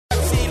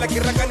fila ke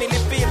raka ne le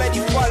pela di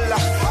kwalla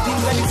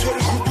dinga di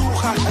tshwere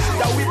khuduga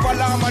da wi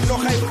palama no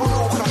ga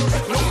ipuruga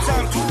no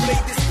time to play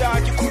this star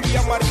ke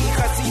khubia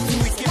mariga sitsi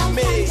we ke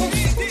me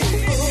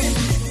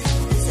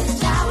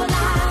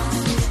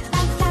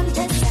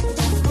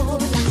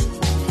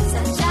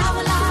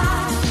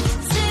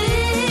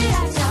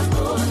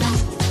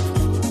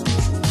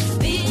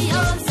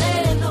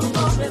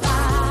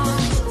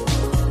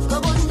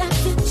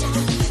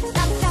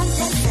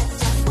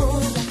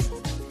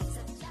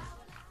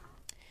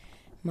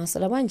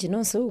Masala banji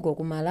nonse uko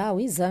ku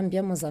Malawi,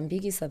 Zambia,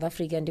 Mozambique, South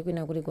Africa ndi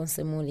kwina kuli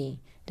konse muli.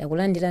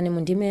 Takulandirani mu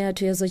ndime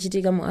yathu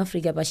yazochitika mu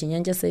Africa pa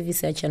Chinyanja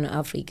service ya Channel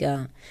Africa.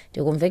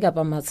 Tikumveka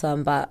pa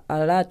matsamba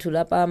alathu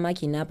la pa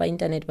makina pa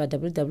internet pa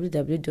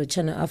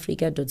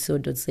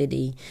www.channelafrica.co.za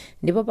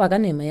ndipo pa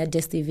kanema ya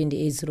DSTV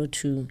ndi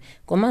 802.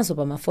 Komanso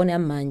pa mafoni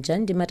amanja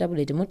ndi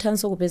matabuleti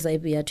muthanso kupeza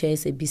app yathu ya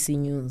SABC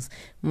News.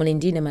 Muli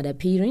ndine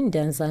Madaphiri ndi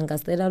anzanga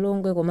Stella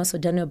Longwe komanso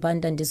Daniel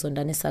Banda ndi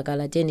Zondani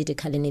Sakala teni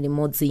tikhaleni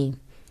limodzi.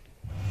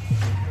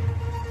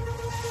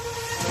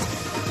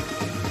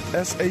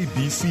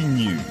 SABC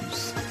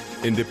News,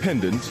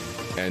 independent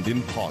and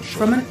impartial.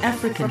 From an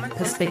African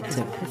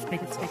perspective.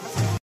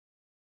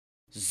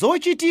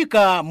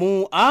 Zochitika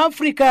mu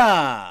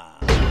Africa.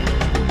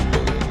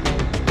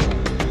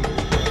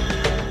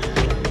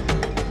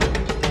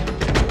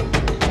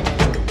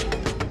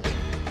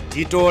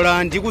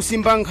 Titola ndi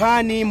kusimba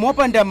nkhani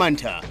mopanda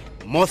mantha,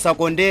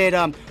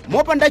 mosakondera,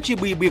 mopanda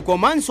chibwibwi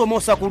komanso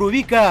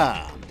mosakulubika.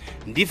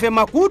 Ndife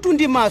makutu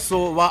ndi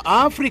maso wa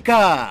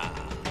Africa.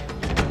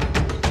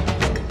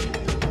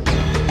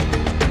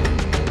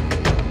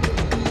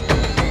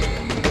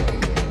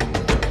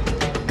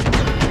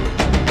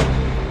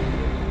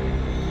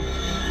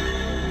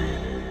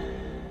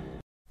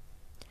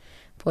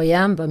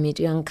 Poyamba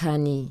mitu ya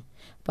nkhani.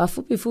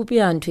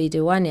 Pafupifupi anthu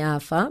 81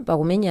 afa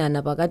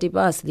pakumenyana pakati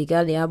pa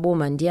asilikali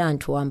aboma ndi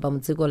anthu wamba mu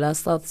dziko la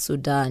South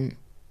Sudan.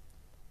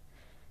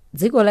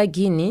 Dziko la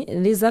Guinea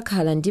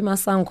lizakhala ndi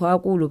masankho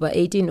akulu pa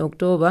 18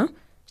 Oktoba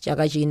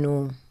chaka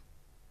chino.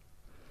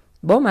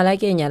 Boma la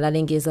Kenya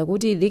lalengeza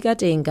kuti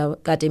likatenga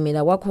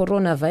katemera wa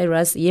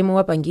coronavirus yemwe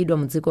wapangidwa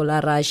mu dziko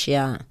la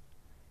Russia.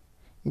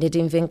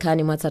 Nditimve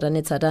nkhani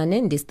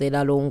mwatsatanetsatane ndi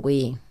Stella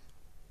Longwe.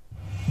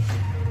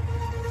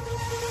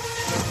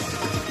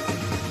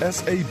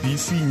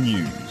 SABC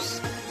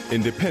News,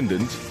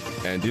 independent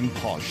and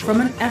impartial.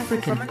 From an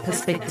African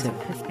perspective.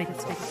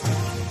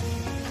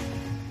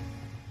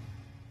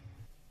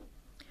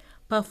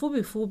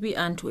 Pafupifupi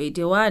anthu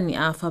 81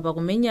 afa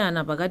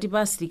pakumenyana pakati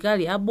pa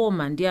asilikali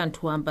aboma ndi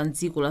anthu wamba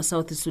mdziko la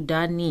South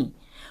Sudani.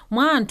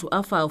 Mwa anthu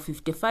afa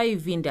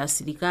 55 ndi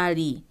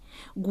asilikali.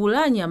 Gulu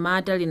la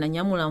anyamata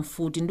linanyamula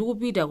mfuti ndi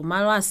kupita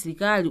kumalo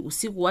asilikali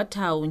usiku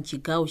wathawu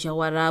mchigawo cha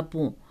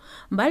Warapu.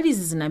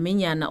 Mbalizi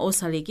zinamenyana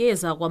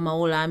osalekeza kwa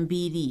maola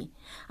ambiri.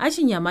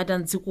 Achinyamata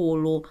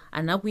mdzikolo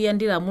anakwiya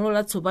ndi lamulo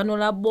latsopano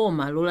la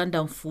boma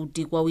lolanda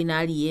mfuti kwa wina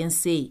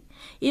aliyense.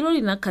 Ilo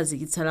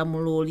linakhazikitsa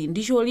lamuloli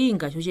ndi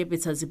cholinga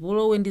chochepetsa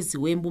zipolowe ndi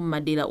ziwembu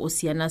m'madera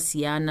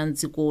osiyanasiyana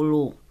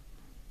mdzikolo.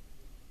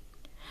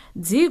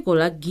 Dziko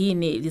la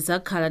Guinea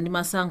lizakhala ndi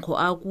masankho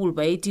akulu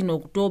pa 18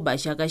 Oktoba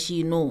chaka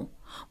chino.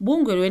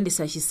 Bungwe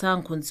loyendetsa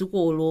chisankho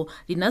mdzikolo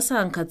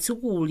linasankha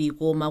tsikuli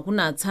koma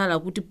kunatsala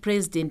kuti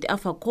President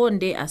Alpha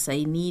Conde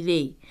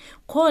asayinire.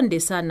 Conde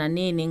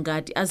sananene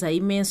ngati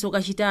azayimenso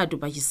kachitatu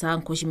pa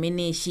chisankho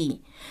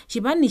chimenechi.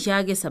 Chipani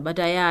chake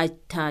sabata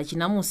yatha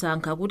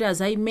chinamusankha kuti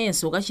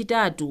azayimenso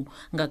kachitatu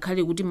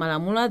ngakhale kuti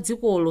malamulo a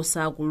dzikolo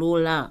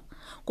sakulola.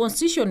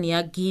 Constitution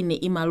ya Guinea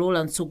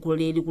imalola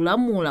mtsogoleri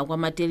kulamula kwa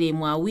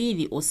materemu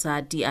awiri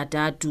osati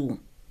atatu.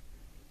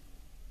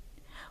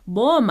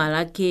 Boma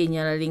la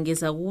Kenya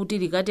lalengeza kuti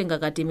likatenga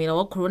katemera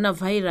wa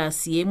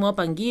coronavirus yemwe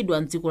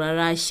wapangidwa mdziko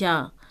la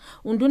Russia.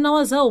 Unduna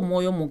wa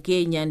zaumoyo mu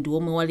Kenya ndi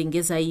omwe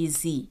walengeza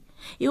izi.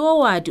 Iwo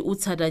wati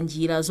utsata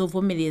njira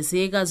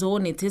zovomerezeka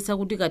zoonetsetsa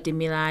kuti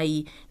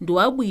katemerayi ndi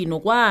wabwino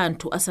kwa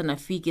anthu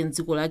asanafike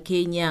mdziko la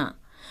Kenya.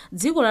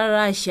 Dziko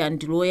la Russia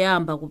ndi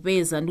loyamba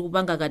kupeza ndi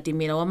kupanga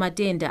katemera wa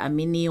matenda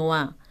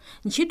amenewa.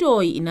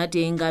 Ntchitoyi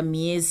inatenga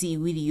miyezi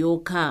iwiri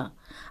yokha.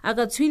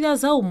 Akatswiri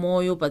za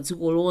umoyo pa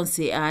dziko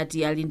lonse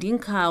ati ali ndi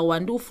nkhawa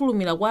ndi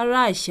kufulumira kwa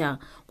Russia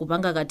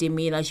kupanga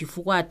katemera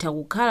chifukwa atha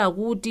kukhala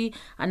kuti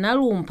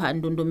analumpha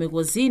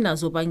ndondomeko zina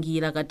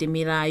zopangira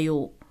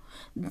katemerayo.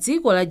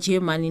 Dziko la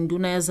Germany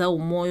nduna ya za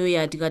umoyo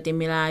yati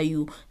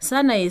katemerayu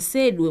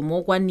sanayesedwe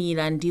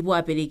mokwanira ndipo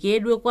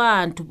aperekedwe kwa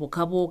anthu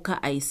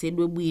pokhapokha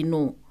ayesedwe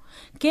bwino.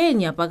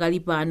 Kenya pakali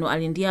pano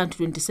ali ndi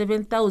anthu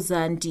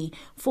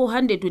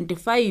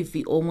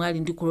 27,425 omwe ali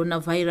ndi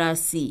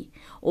coronavirus,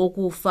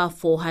 okufa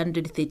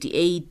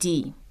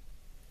 438.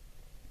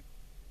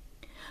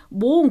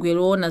 Bungwe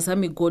loona za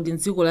migodi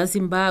mdziko la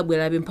Zimbabwe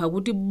lapempha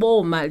kuti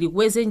boma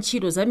likweze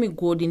ntchito za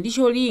migodi ndi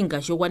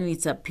cholinga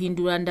chokwanitsa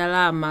phindu la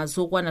ndalama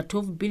zokwana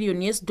 $12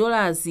 billion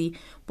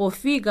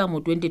pofika mu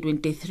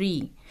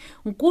 2023.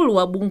 Mkulu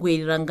wa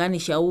bungweli Rangani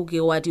Chauke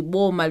wati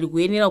boma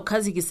likuyenera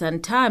kukhazikitsa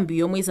nthambi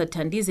yomwe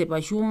isathandize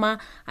pachuma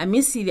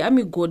amisiri a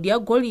migodi ya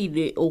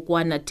golide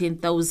okwana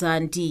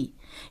 10,000.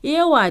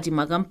 iye wati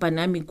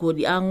makampani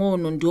amigodi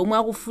ang'ono ndi omwe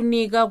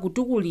akufunika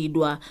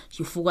kutukulidwa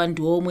chifukwa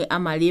ndi omwe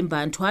amalemba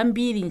anthu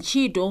ambiri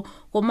ntchito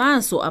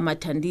komanso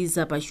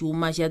amathandiza pa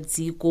chuma cha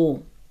dziko.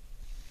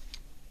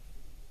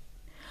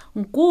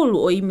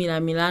 Mkulu oyimira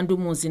milandu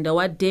mu mzinda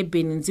wa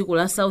Durban mdziko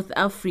la South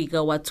Africa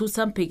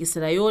watsutsa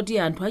mphekesera yoti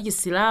anthu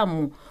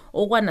achisilamu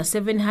okwana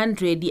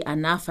 700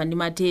 anafa ndi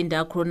matenda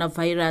a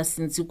coronavirus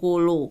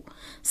mdzikolo.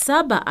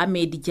 Saba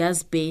Ahmed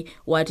Jazbe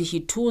wati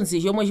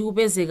chithunzi chomwe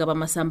chikupezeka pa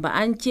masamba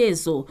a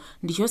mchezo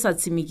ndi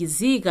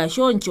chosatsimikizika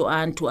choncho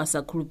anthu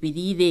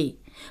asakhulupirire.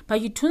 Pa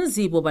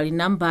chithunzipo pali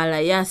nambala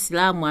ya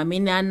asilamu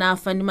amene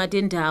anafa ndi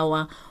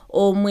matendawa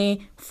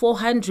omwe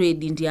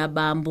 400 ndi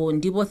abambo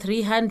ndipo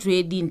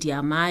 300 ndi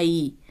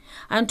amayi.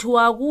 Anthu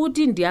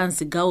akuti ndi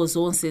anzigawo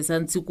zonse za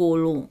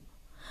mdzikolo.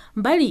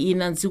 Mbali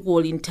ina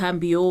mdzikoli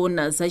nthambi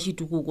yoona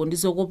zachitukuko ndi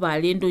zokopa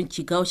alendo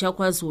mchigawo cha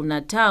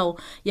KwaZulu-Natal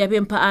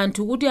yapempha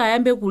anthu kuti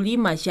ayambe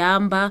kulima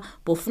chamba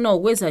pofuna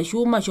kukweza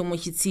chuma chomwe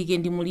chitsike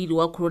ndi muliri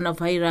wa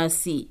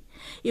coronavirus.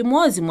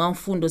 Imodzi mwa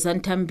mfundo za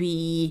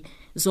nthambiyi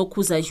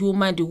zokhuza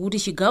chuma ndikuti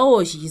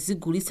chigawochi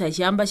chizigulitsa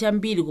chamba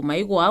chambiri ku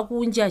mayiko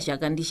akunja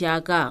chaka ndi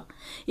chaka.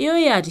 Iyo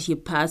yati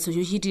chiphaso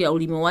chochitira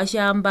ulimi wa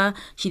chamba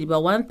chili pa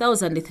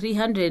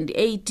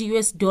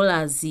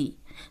 $1,380.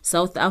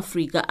 South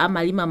Africa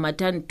amalima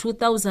matani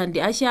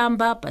 2,000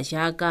 achamba pa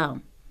chaka.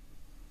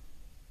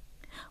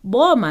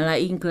 Boma la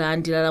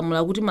England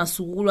lalamula kuti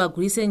masukulu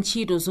agulitse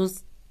ntchito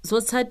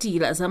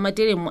zotsatira za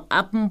materemu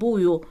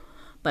apambuyo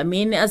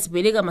pamene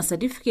azipereka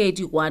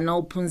masatifiketi kwa ana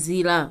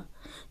ophunzira.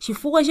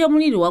 Chifukwa cha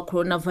muliri wa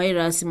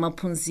coronavirus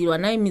maphunziro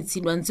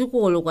anayimitsidwa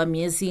mdzikolo kwa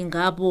miyezi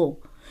ingapo.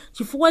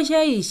 Chifukwa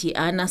cha ichi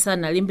ana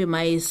sanalembe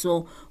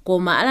mayeso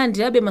koma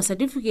alandirabe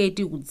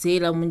masatifiketi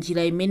kudzera mu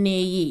njira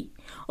imeneyi.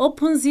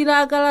 Ophunzira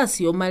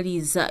akalasi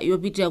yomaliza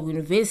yopitira ku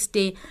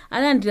university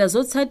alandira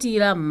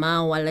zotsatira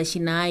mmawa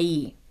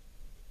lachinayi.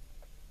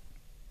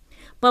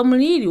 Pa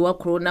muliri wa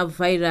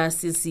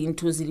coronavirus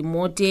zinthu zili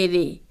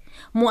motere.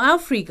 Mu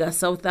Africa,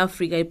 South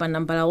Africa ipa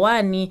nambala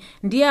 1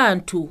 ndi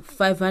anthu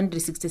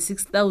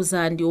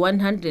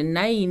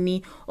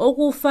 566,109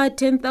 okufa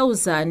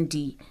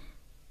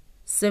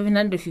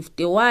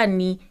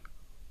 10,751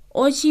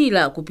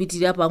 ochira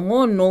kupitirira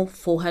pang'ono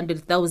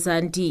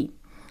 400,000.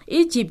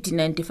 Egypt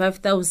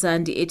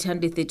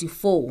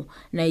 95,834,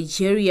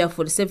 Nigeria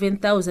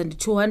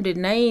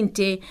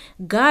 47,290,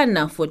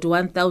 Ghana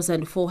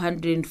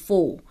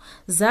 41,404,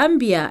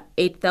 Zambia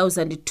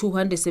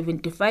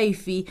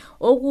 8,275,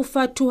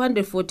 okufa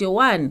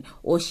 241,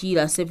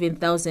 ochira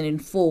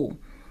 7,004.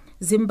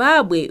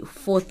 Zimbabwe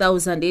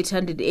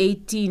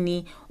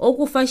 4,818,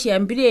 okufa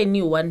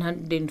chiyambireni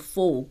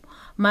 104.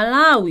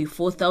 Malawi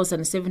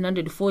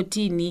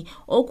 4,714,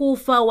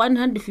 okufa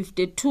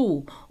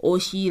 152,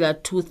 ochira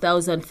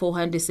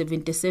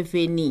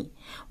 2,477.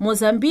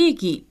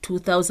 Mozambiki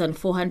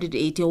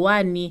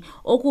 2,481,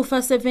 okufa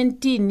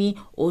 17,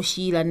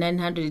 ochira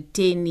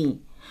 910.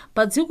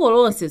 Pa dziko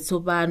lonse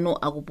tsopano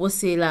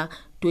akuposera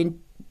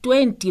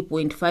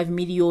 20.5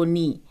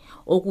 miliyoni.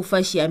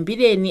 Okufa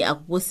chiyambireni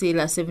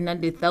akuposera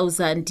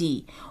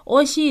 700,000,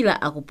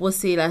 ochira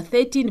akuposera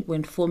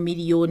 13.4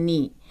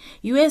 miliyoni.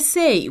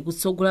 USA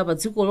ikutsogola pa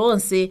dziko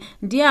lonse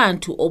ndi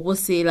anthu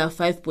oposera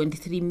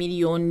 5.3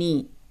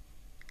 miliyoni.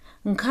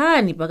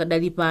 Nkhani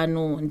pakadali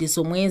pano ndi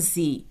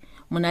zomwezi.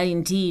 Munali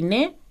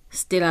ndine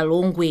Stella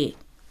Longwe.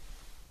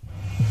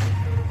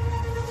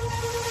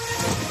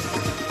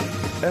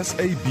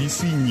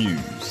 SABC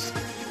News,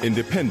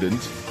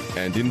 independent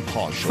and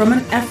impartial. From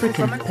an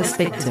African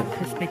perspective.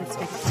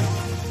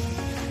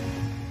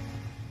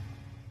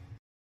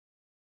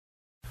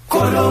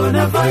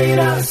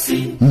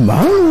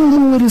 Malo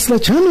mweresla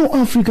Channel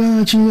Africa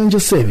Chinyanja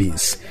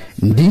Service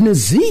ndine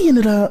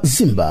ziyenera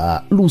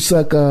Zimba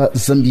Lusaka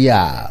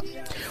Zambia.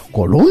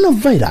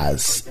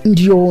 Coronavirus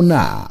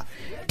ndiona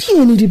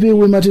tiyeni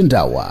tipewe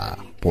matendawa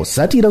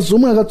posatira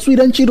zomwe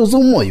akatswira ntchito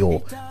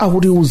zaumoyo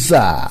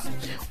akutiuza.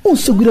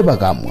 Usagwire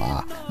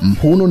pakamwa,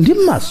 mphuno ndi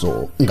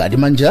m'maso ngati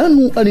manja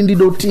anu ali ndi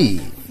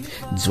doti.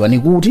 Dziwani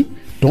kuti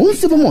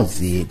tonse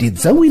pamodzi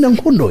tidzawina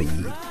nkhondoyi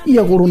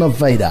ya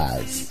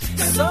coronavirus.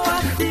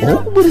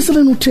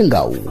 Okubwereserani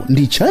uthengawu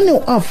ndi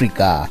Channel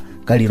Africa,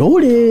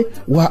 kalilole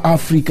wa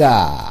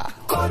Africa.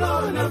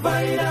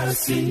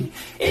 Coronavirus,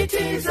 it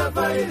is a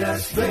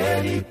virus,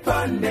 very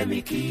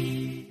pandemic.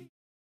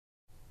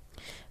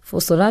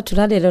 Funso lathu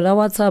lalero la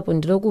WhatsApp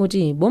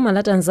ndilokuti boma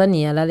la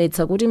Tanzania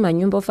laletsa kuti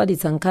manyumba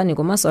ofalitsa nkhani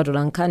komanso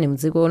atola nkhani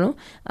mdzikono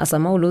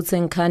asamaulutse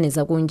nkhani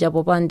zakunja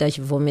popanda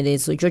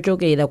chivomerezo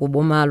chochokera ku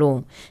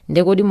bomalo.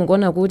 Ndekodi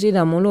mukuona kuti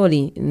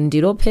lamuloli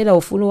ndilophera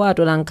ufulu wa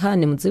atola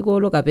nkhani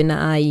mdzikolo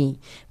kapena ayi?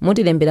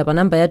 Mutilembera pa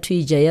namba yathu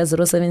ija ya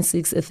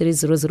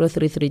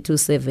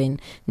 0763003327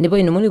 ndipo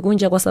inu muli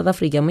kunja kwa South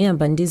Africa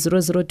muyamba ndi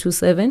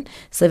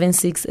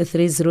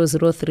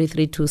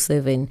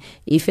 00277630033327.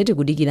 Ife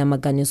tikudikira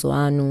maganizo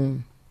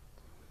anu.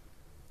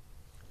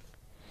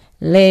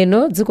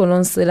 lero dziko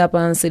lonse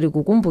lapansi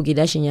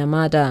likukumbukira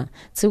chinyamata.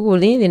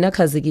 tsikuli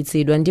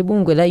linakhazikitsidwa ndi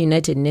bungwe la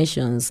United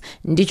Nations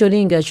ndi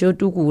cholinga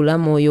chotukula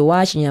moyo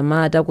wa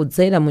chinyamata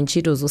kudzera mu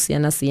ntchito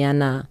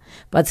zosiyanasiyana.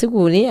 pa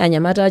tsikuli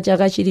anyamata a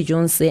chaka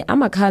chilichonse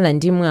amakhala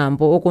ndi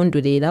mwambo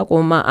okondwerera,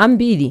 koma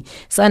ambiri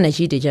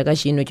sanachite chaka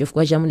chino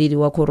chifukwa cha mliri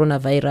wa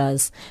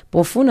coronavirus.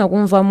 pofuna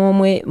kumva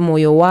momwe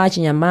moyo wa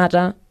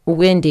chinyamata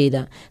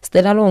ukuyendera,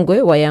 Stella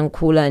Longwe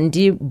wayankhula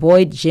ndi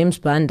Boyd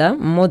James Banda,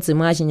 mmodzi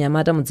mwa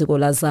chinyamata mu dziko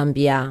la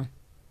Zambia.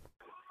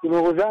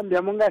 Kuno ku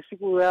Zambia monga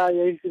siku ya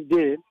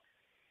yesterday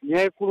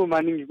yaikulu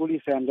maningi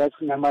kulisa ndi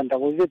achinyamata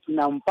koze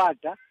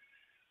tinampata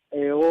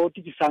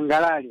oti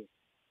tisangalale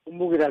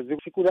kumbukira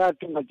siku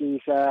lathu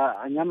ngatiisa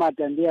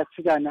anyamata ndi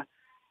atsikana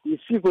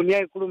isiku ni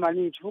yaikulu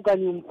maningi chifukwa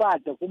ni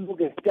mpata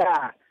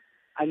kumbukira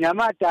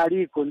anyamata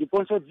aliko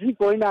ndiponso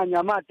dziko ina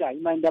anyamata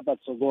imaenda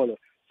patsogolo.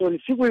 So ni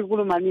siku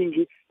ikulu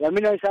maningi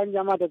yamene isa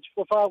anyamata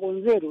chifukwa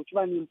konzeru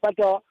chipa ni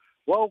mpata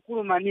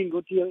waukulu maningi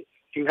kuti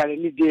tingale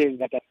nidie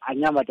ngati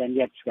anyamata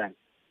ndi atsikana.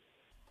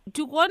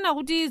 Tikuona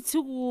kuti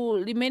tsiku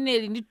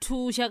limeneli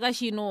ndithu chaka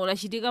chino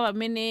lachitika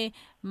pamene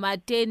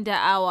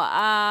matenda awa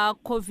a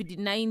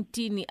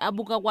COVID-19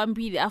 abuka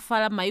kwambiri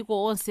afala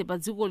maiko onse pa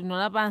dziko lino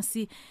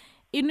lapansi.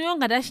 Inuyo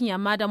ngati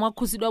achinyamata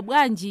mwakhuzidwa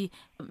bwanji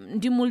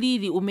ndi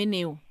muliri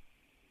umenewu?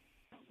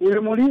 Uli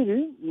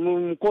muliri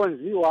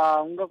mkonzi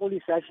wa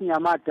ungakulisa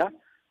achinyamata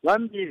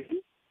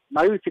wambiri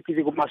mayuthi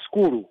kili kuma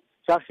skulu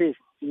chafe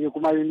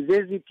kuma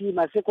university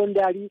ma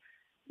secondary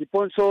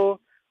ndiponso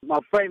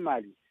ma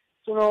primary.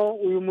 Sono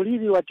uyu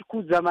muliri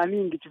watikuza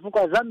maningi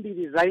chifukwa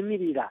zambiri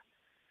zaimirira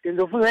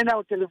tendofuna ena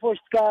utelefoni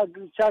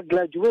cha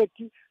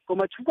graduate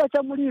koma chifukwa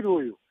cha muliri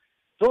uyu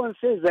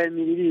zonse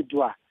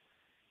zaimiriridwa.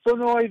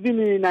 Sono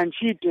even na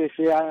ntchito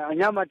efe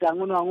anyamata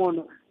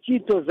ang'ono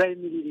ntchito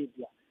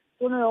zaimiriridwa.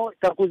 Sono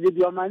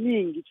takuzidwa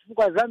maningi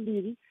chifukwa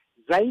zambiri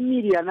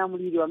zaimirira na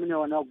muliri wamene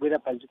wanagwera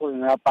pa dziko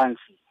lino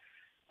lapansi.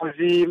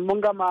 Kozi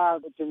monga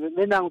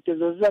mena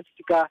utezoza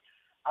titika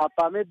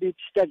apa maybe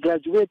tita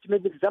graduate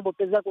maybe example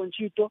peza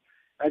konchito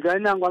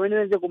aganango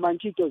amenenze kuma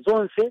ntchito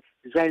zonse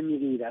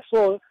zaimirira.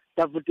 So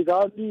tavutika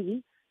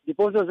wambiri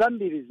ndiponso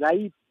zambiri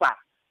zaipa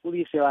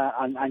kulise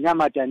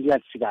anyamata ndi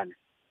atsikana.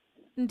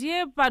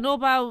 Ndiye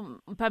panopa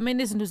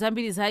pamene zinthu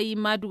zambiri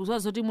zaima tikuziwa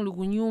zoti muli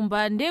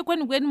kunyumba ndiye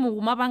kwenikweni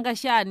mukumapanga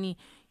chani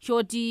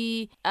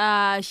choti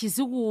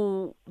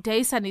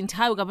chizikutayisani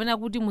nthawi kapena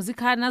kuti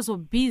muzikhala nazo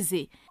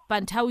busy pa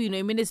nthawi ino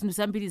imene zinthu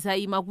zambiri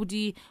zaima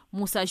kuti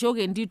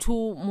musachoke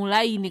ndithu mu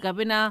line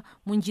kapena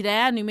mu njira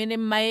yanu imene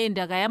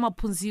mmayenda kaya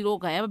maphunziro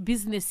kaya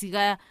business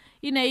kaya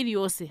ina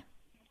iliyonse?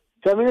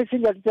 Chamene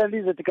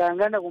singatithandize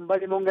tikayangana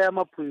kumbali monga ya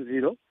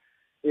maphunziro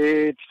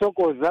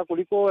tisokoza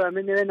kuliko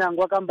amene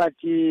wenango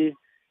akambati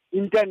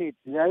internet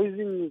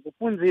using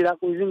kuphunzira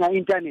kuzinga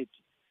internet.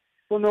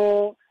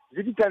 Kuno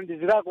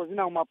zitithandizirako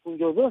zina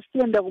kumaphunziro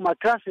zosiyenda kuma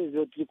classes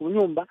oti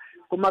kunyumba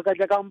koma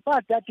kaja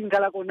kampata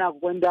tingalako nako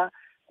kwenda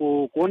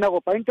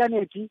kuonako pa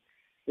internet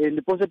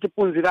ndiponso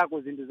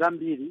tiphunzirako zinthu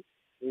zambiri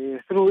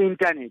through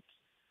internet.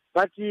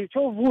 But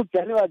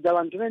chovuta ni waja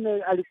vantu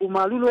vene ali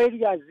kumalulo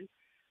areas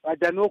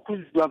waja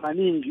nokhuzidwa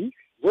maningi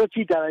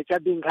zochita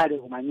vachabenkhale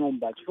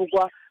kumanyumba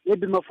chifukwa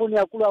maybe mafoni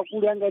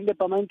akulu angaende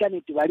pa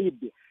internet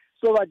valibe.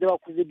 So waja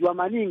wakhuzidwa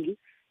maningi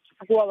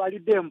chifukwa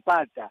valibe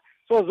mpata.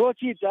 So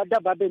zochita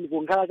dababe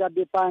ndikunghala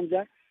chabe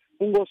panja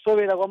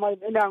kungosowera kwa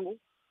enangu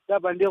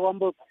daba ndiye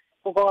kwambo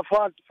kwa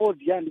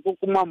Ford ya ndiko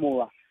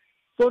kumamowa.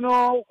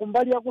 Sono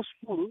kumbali ya ku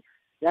skulu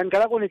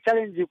yangalako ni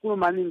challenge ikulu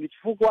maningi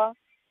chifukwa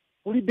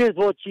kulibe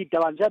zochita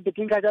vanjabe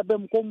tinga chabe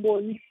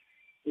mkomboni.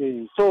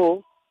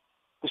 So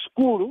ku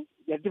skulu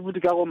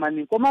yativutikako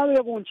maningi koma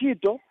wewe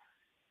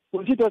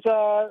kunchito cha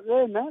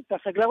wena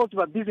tasakirako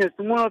tipa business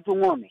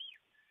tung'ono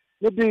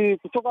maybe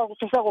kutoka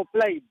ko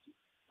applied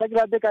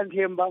sakira beka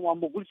nthemba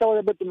wambogulisa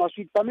wale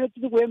tumaswiti pamene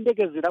tiri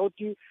kuyembekezera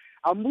kuti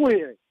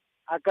ambuye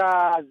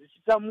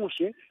akazichita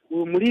mushe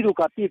muliri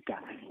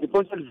ukapika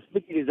ndiponso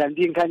ndizipitiriza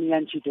ndi nkhani ya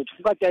ntchito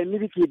chifukwa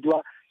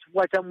chaimilikidwa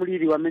chifukwa cha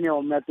muliri wamene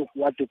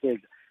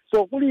watupeza.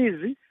 So kuli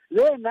izi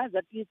lena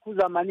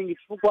zatikuza maningi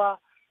chifukwa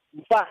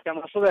mpaka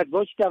masoya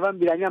vochita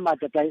vambira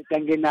anyamata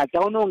tangena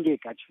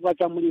taonongeka chifukwa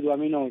cha muliri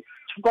wamene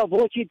chifukwa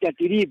vochita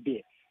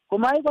tilibe.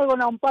 Koma aliko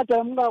na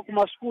mpata munga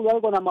kuma skulu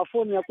aliko na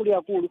mafoni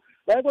yakulu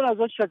aliko na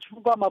zochita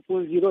chifukwa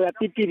maphunziro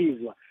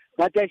yapitirizwa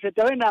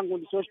mataiseta wenangu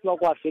ndisochitwa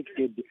ku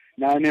affected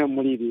na ene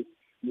muliri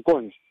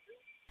mkonzi.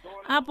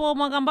 Apo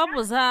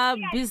mwakambapo za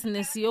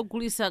business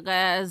yogulisa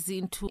kaya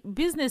zinthu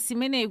business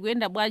imene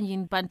ikuyenda bwanji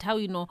pa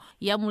nthawi ino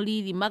ya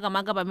muliri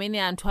makamaka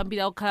pamene anthu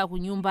ambiri akukhala ku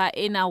nyumba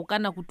ena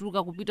ukana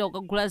kutuluka kupita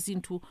ukagula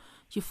zinthu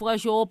chifukwa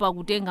choopa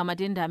kutenga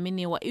matenda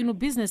amenewa. Inu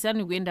business yanu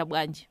ikuyenda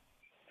bwanji?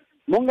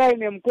 Monga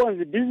ine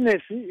mkonzi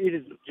business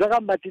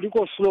zakambati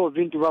liko slow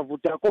vintu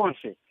vavuta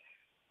konse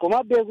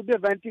koma bekupe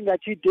vantinga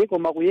chite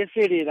koma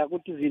kuyeserera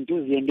kuti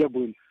zinthu ziyende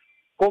bwino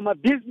koma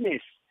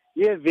business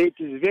it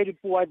is very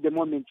poor at the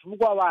moment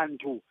chifukwa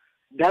vantu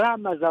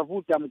ndalama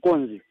zavuta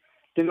mkonzi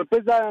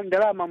tinopeza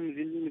ndalama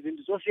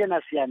mzindu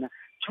zosiyana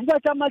chifukwa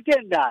cha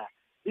matenda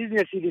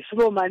business ili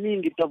slow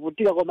maningi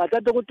tutavutika kwa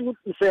matatu kuti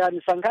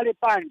nisangale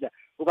panja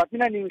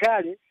ukapina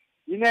ningale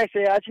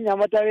inaise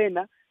achinyamata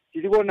wena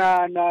tiliko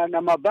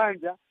na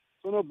mabanja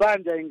sono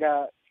banja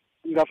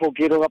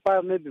ingafogero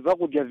kapa maybe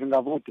vakudya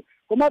vingavute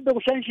komabe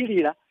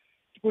kushanshirira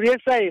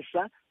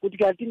kuliyesa kuti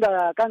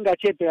katinga kanga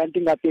chepe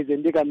kantinga peze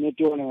ndika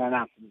mnetiona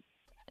naku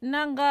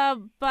nanga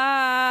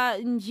pa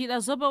njira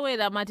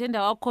zopewera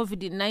matenda wa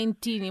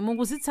COVID-19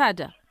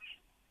 mukuzitsata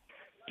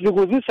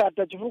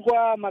tikuzitsata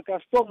chifukwa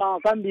makastoma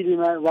kambiri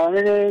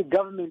vamene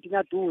government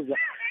inatiuza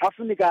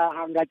afunika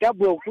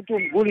angatabwe kuti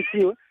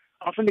mgulisiwe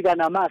afunika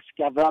na mask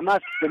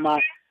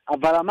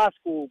avala mask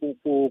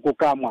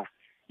kukamwa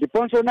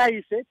ndiponso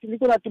naise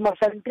tilikuna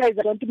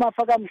timasanitizer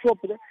timafaka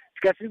mshopu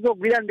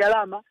tikasizogwira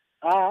ndalama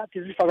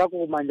tizifaka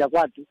kumanja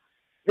kwatu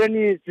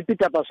then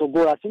zipita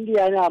pasogola singi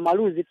yana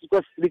maluzi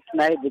tiko strict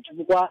na ego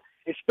chifukwa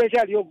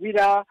especially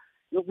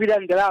yogwira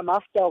ndalama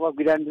after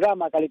wakagwira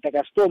ndalama akaleta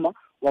customer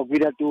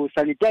wagwira tu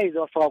sanitizer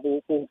wafaka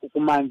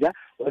kumanja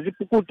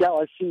wazipukuta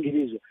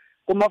wasingirizwa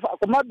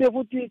komabe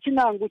kuti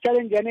chinangu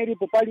challenge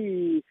yanelipo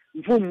pali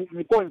mfumu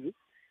mkonzi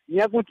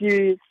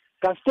niyakuti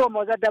customer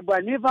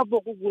wazadabwa never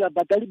kugula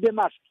batalibe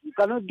mask you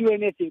cannot do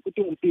anything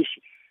kuti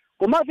umpishi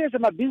komabe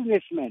ma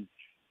businessmen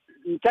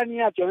mtani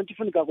yacho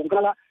anatifunika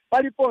kungala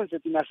paliponse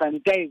tina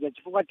sanitizer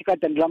chifukwa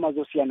tikata ndalama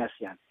zosiyana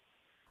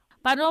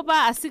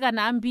panopa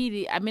asikana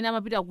ambiri amene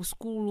amapita ku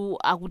sukulu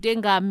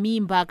akutenga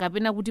mimba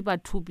kapena kuti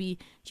pathupi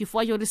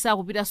chifukwa choti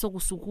sakupitanso ku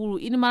sukulu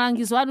ini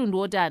malangizo anu ndi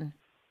otani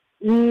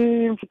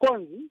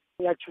mkonzi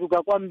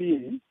yachuluka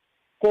kwambiri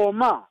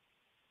koma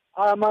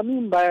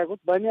mamimba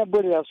yakuti banya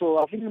bwerera so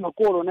afini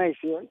makolo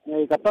naise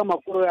kapa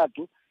makolo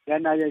yatu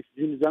yana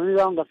zinthu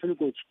zamene angafuni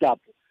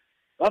kuchitapo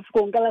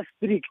afiko ngala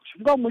strict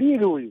chifukwa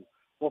muliri uyu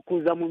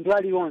wakuza munthu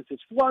aliyonse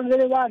chifukwa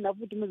ngere vana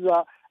futi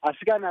muzwa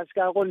asikana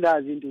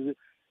konda zinthu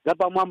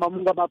zapamwamba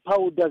munga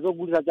mapauda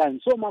zogulira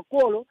chani so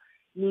makolo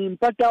ni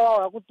mpata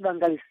wao akuti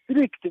vangali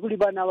strict kuli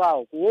bana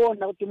wao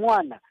kuona kuti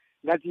mwana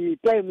ngati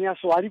time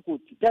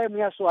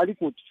yaso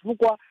alikuti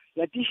chifukwa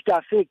yatishita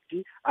affect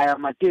aya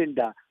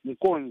matenda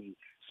mkonzi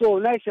so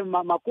naise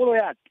makolo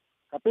yatu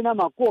kapena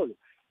makolo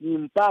ni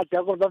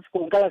mpata kwa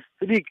ngala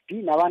strict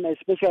na wana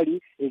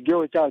especially a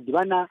girl child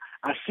bana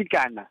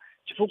asikana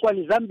chifukwa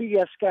ni zambiri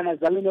asikana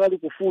zamene wali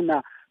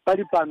kufuna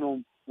pali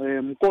pano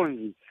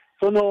mkonzi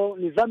sono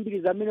ni zambiri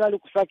zamene wali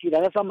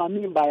kusakira sasa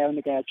mamimba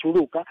yaoneka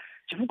yachuluka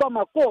chifukwa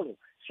makolo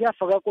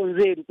siafaka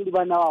konzeri kuli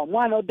bana wao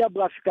mwana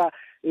odabula afika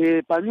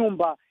pa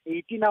nyumba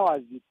 18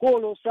 hours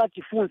kolo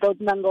sachifunza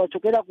kuti nanga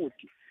wachokera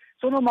kuti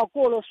sono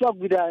makolo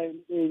swagwira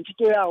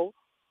ntchito yawo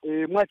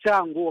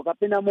mwachangu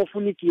wakapena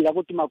mofunikira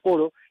kuti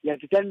makolo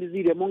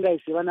yatitandizire monga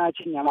ise vana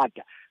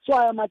achinyamata so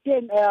aya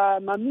matenda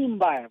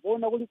mamimba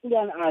kuona kuli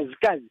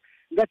azikazi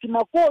ngati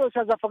makolo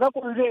sazafaka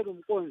konzero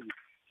mkonzi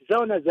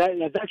zaona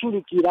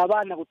yazachulukira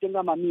abana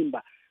kutenga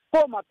mamimba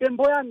koma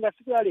pembo yanga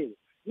siku ya leo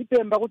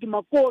nipemba kuti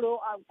makolo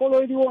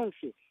ili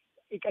wonse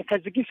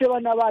ikazikise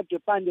bana bake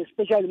pande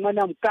especially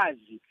mwana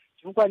mkazi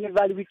chifukwa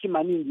nevali wiki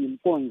maningi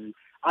mkonzi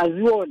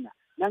aziona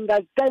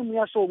nanga time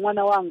yaso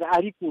mwana wanga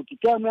alikuti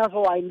time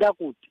yaso waenda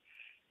kuti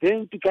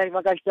then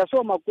tikavakashita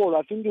so makolo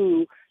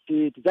afingi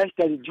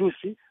titashita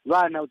reduce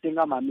bana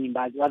utenga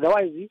mamimba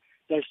otherwise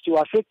to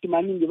affect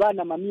maningi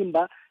bana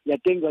mamimba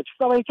yatengwa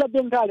chifukwa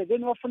vaichadengale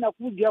then wafuna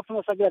kudya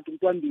afuna sakira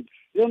tukwambiri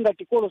leo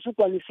ngati kolo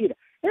sukwanisira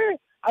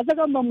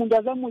azakamba mundu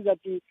azamuza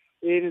ati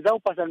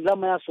nizaupasa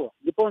nzama yaso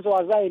ndiponso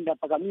wazaenda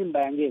paka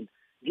mimba yangenda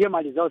ndiye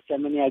mali zao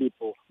siamene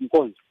yalipo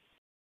mkonzi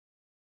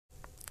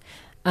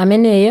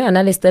ameneyo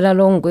anali Stella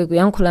Longwe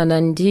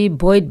kuyankhulana ndi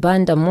Boyd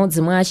Banda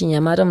mmodzi mwa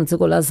achinyamata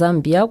mdziko la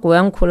Zambia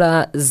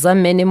kuyankhula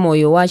zamene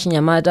moyo wa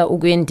achinyamata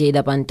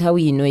ukuyendera pa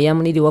nthawi ino ya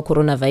mliri wa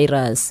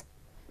coronavirus.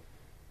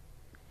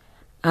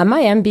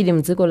 Amayi ambiri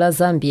mdziko la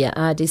Zambia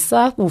ati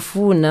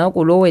sakufuna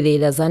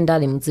kulowerera za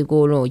ndale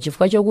mdzikolo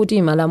chifukwa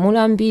chokuti malamulo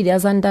ambiri a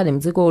za ndale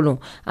mdzikolo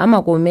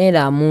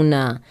amakomera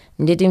amuna.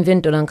 Nditi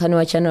mventola nkhani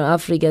wa Channel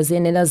Africa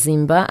ziyenera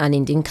Zimba ali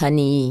ndi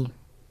nkhaniyi.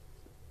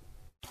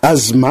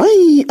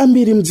 Azimayi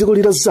ambiri mdziko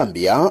la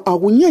Zambia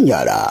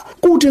akunyanyala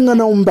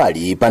kutengana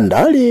umbali pa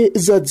ndale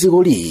za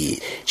dziko li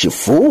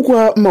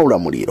chifukwa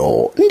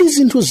maulamuliro ndi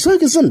zinthu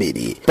zake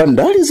zambiri pa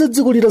ndale za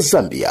dziko la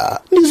Zambia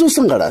ndi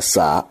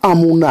zosangalatsa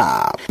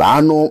amuna.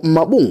 Pano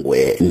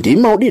mabungwe ndi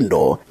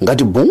maudindo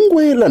ngati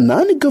bungwe la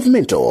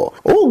Non-Governmental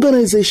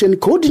Organization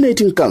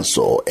Coordinating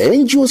Council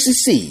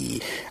NGOCC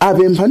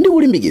apempha ndi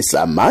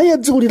kulimbikitsa amayi a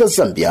dziko la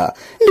Zambia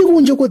ndi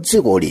kunja kwa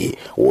dzikoli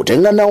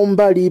kutengana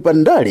umbali pa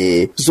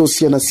ndale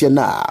zosiyana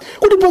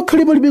kuti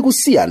pakhale palibe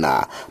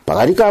kusiyana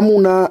pakati ka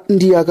amuna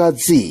ndi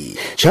akazi.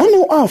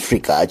 Channel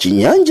Africa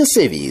Chinyanja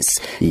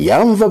Service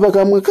yamva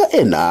pakamwa ka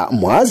ena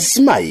mwa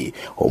azimayi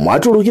omwe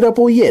atulukira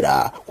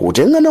poyera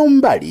kutengana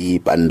umbali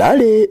pa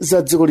ndale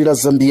za dziko la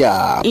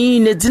Zambia.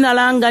 Ine dzina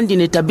langa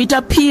ndine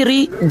Tabita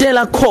Phiri de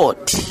la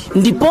Court.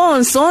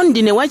 ndiponso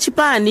ndine wa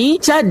chipani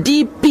cha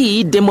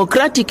DP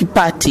Democratic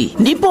Party,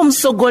 ndipo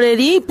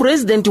msogoleri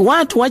president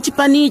wathu wa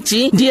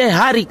chipanichi ndiye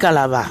Hari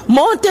Kalava.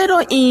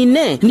 Motero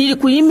ine nili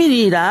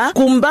kuyimirira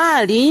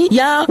kumbali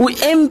ya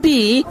MP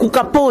ku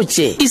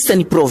Kapoche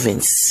Eastern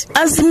Province,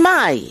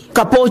 Azimai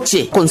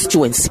Kapoche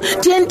constituency.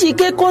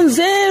 Tientike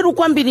konzeru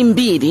kwa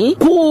mbiri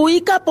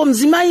kuikapo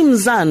mzimayi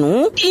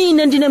mzanu.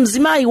 Ine ndine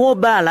mzimayi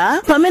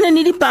wobala pamene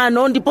nili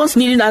pano ndiponso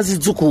nili na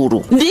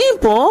zidzukulu,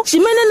 ndipo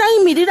chimene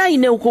nayimirira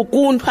ine uko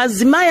kunthu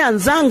azimayi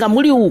anzanga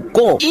muli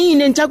uko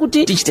ine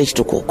nchakuti tichite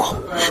chitukuko.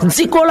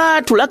 Dziko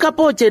lathu la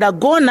Kapoche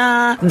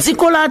lagona,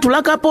 dziko lathu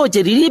la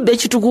Kapoche lilibe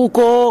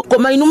chitukuko,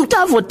 koma inu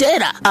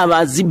mtavotera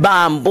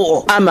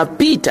abazibambo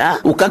amapita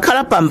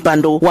ukakhala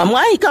pampando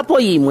wamwayikapo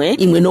imwe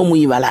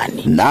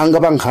nomuyivalani. Nanga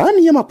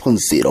pankhani ya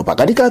maphunziro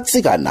pakati ka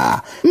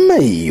atsikana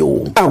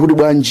mayiyu akuti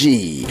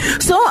bwanji?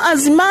 So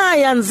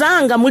azimayi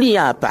anzanga muli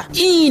apa,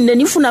 ine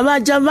nifuna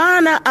vaja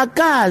vana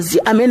akazi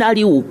amene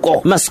ali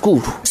uko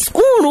maskulu.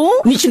 Skulu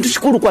ni chinthu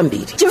chikulu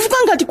kwambiri, chifukwa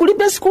ngati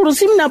kulibe skulu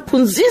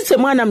simnaphunzitse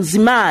mwana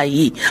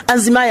mzimayi.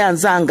 Azimayi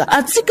anzanga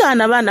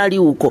atsikana vana ali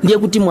uko ndiye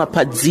kuti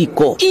mwapha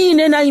dziko.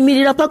 Ine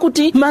nayimirira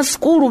pakuti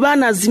maskulu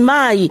vana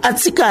azimayi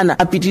atsikana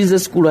apitirize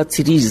skulu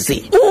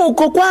atsirize.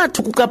 Uko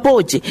kwathu ku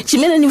Kapoche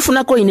chimene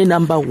nifunako ine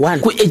number 1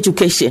 ku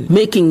education,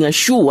 making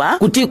sure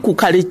kuti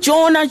kukhale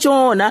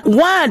chona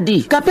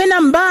wadi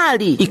kapena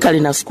mbali ikhale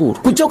na skulu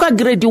kuchoka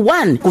grade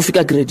 1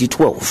 kufika grade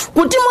 12,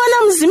 kuti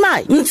mwana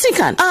mzimayi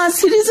mtsikana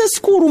asirize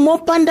skulu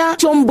mopanda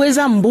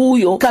chombweza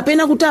mbuyo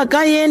kapena kuti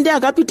akayende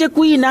akapite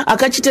kwina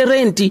akachite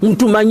renti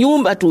mtuma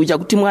nyumba tuja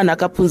kuti mwana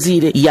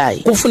akaphunzire. Yayi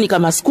kufunika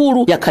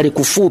maskulu yakhale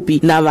kufupi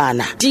na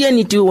vana.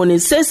 Tiyeni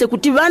tionesese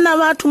kuti vana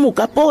vathu mu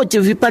Kapoche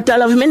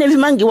vipatala vimene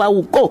vimangiwa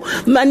uko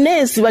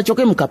manesi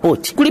vachoke mu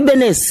Kapoche. Kulibe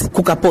nesi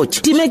ku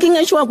Kapoche.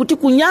 Timaking sure kuti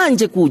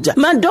kunyanje kuja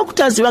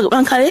madoctors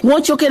vankhale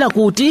wochokera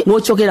kuti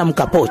wochokera mu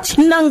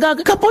Kapoche. Nanga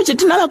Kapoche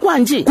tinala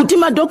kwanji kuti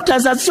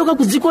madoctors azichoka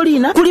ku dziko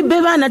lina?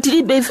 Kulibe vana,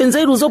 tilibe ife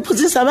nzeru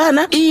zophunzitsa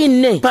vana.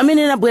 Ine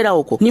pamene nabwera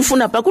uko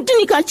nifuna pakuti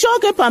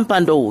nikachoke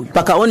pampando uyu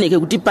pakaoneke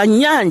kuti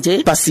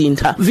panyanje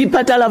pasintha,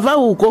 vipatala va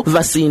uko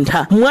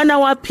vasintha, mwana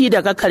wa phida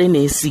akakhale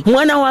nesi,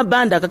 mwana wa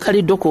banda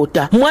akakhale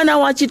dokota, mwana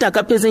wa chita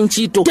akapeze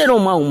ntchito. Tero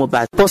mwa umo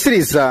basi.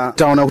 Posiriza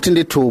taona kuti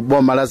ndithu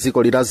boma la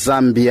dziko la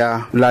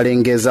Zambia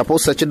lalengeza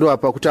posachedwa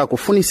pa kuti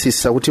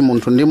akufunisisa kuti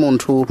munthu ndi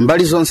munthu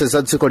mbali zonse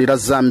za dziko la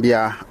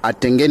Zambia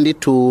atenge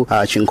ndithu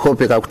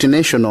chinkhope kakuti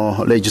National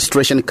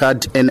Registration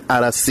Card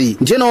NRC.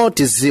 Njeno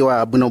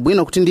tiziwa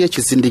bwinobwino kuti ndiye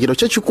chizindikiro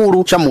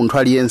chachikulu cha munthu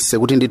aliyense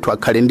kuti ndithu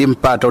akhale ndi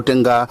mpata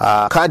otenga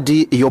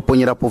kadi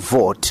yoponyerapo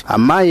vote.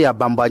 Amayi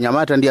abambo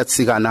anyamata ndi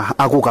atsikana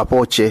aku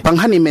Kapoche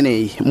pankhani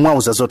imeneyi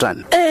mwauza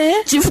zotani?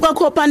 Chifukwa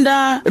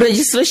kopanda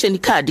registration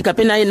card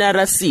kapena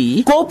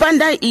NRC,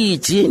 kopanda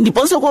ichi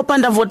ndiponso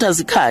kopanda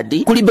voters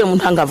card kulibe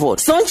munthu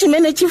angavote. So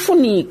chimene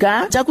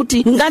chifunika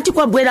chakuti ngati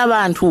kwabwera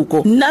vanthu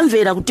uko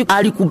namvera kuti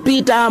ali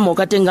kupita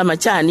mokatenga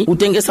machani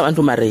utengesa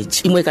vanthu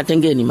mareji, imwe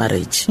katengeni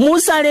mareji.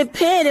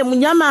 Musalephere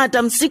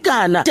munyamata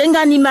msikana,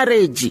 tengani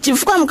mareji.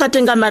 Chifukwa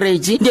mukatenga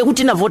mareji ndiye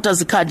kuti na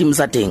voters card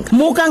mzatenga.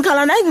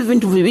 Mukankhala na ivi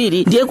vinthu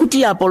viviri ndiye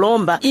kuti yapo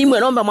lomba imwe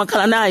lomba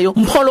mwakhala nayo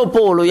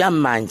mpolopolo ya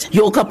mmanja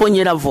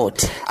yokaponyera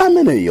vote.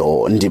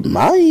 Ameneyo ndi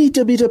Mayi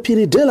Tabita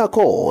Phiri Dela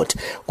Court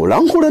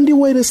kulankhula ndi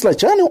Wireless la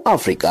Channel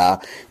Africa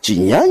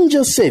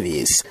Chinyanja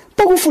Service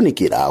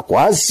pakufunikira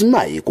kwa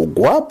azimayi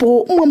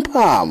kugwapo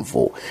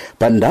mwamphamvu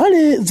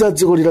pandale za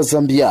dziko la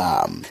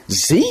Zambia.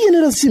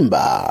 Ziyenera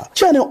Zimba,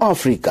 Channel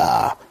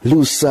Africa,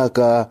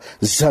 Lusaka,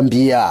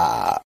 Zambia.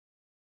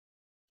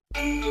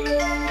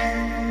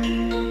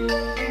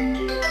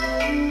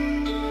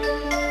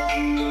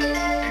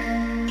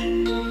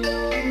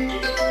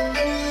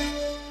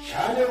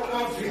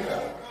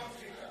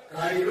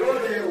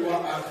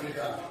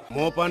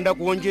 Mopanda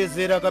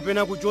kuonjezera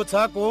kapena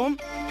kuchotsako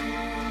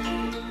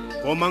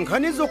koma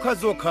nkhani zokha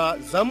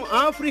za mu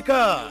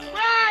Africa.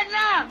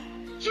 Bwana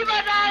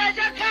chipatala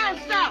cha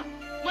kansa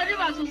mwati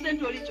basu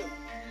Central Licho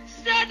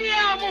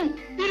stadium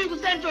ili ku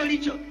Central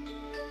Licho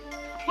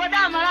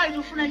koda Malawi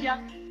tufuna ja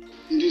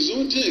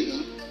ndizoteka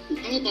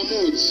kukhala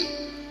pamodzi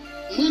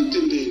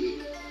mwamtendere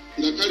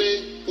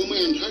ngakhale pomwe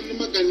anthu ali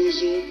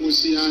maganizo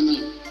osiyana.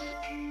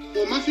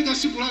 Pomafika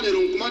siku la lero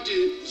nkumati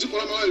dziko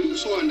la Malawi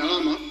likusowa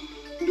ndalama,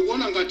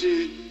 ndikuona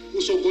ngati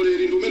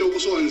usogoleri ndi umene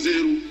ukusowa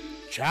nzeru.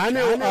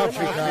 Channel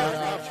Africa,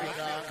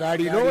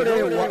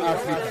 kalilole wa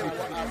Africa.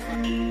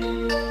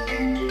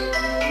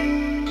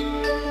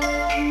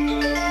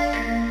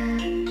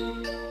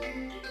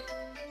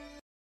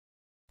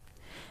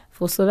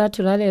 Funso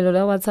lathu la lero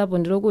la WhatsApp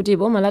ndilokuti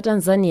boma la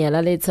Tanzania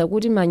laletsa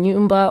kuti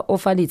manyumba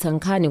ofalitsa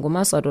nkhani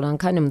komanso atola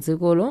nkhani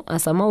mdzikolo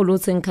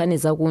asamaulutse nkhani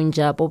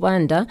zakunja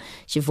popanda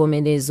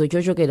chivomerezo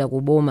chochokera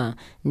ku boma.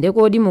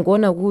 Ndekodi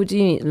mukuona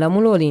kuti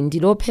lamuloli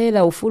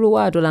ndilophera ufulu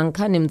wa atola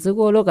nkhani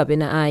mdzikolo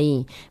kapena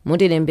ayi?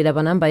 Mutilembera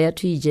pa namba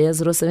yathu ija ya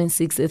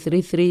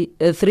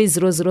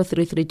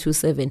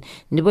 07630033327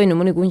 ndipo inu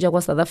muli kunja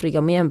kwa South Africa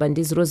muyamba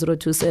ndi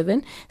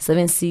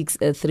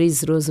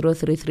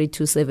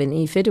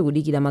 00277630033327. Ife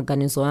tikudikira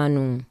maganizo anu.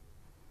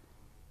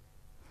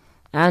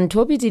 anthu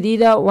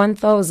opitirira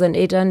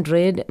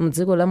 1800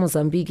 mdziko la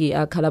mozambiki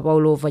akhala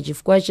paulova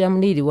chifukwa cha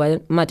mliri wa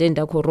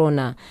matenda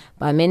corona,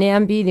 pamene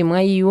ambiri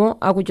mwa iwo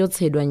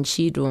akuchotsedwa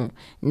ntchito.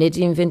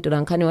 Netimve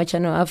mtolankhani wa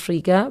Channel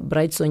Africa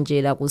Brightson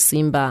Jela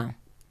kusimba.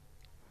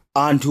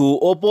 Anthu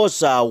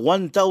oposa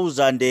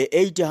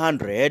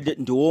 1800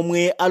 ndi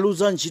omwe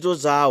aluza ntchito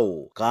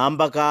zawo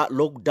kamba ka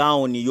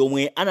lockdown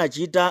yomwe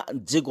anachita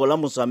dziko la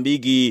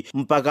Mozambiki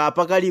mpaka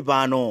pakali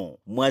pano.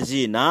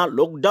 Mwazina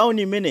lockdown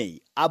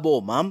imeneyi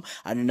aboma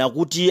anena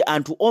kuti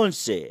anthu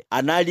onse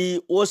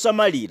anali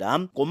osamalira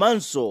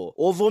komanso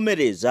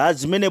ovomereza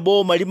zimene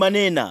boma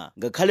limanena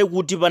ngakhale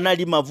kuti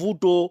panali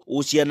mavuto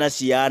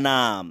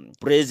osiyanasiyana.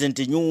 President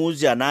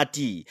News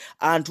anati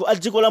anthu a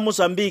dziko la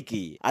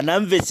Mozambiki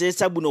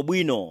anamvetsetsa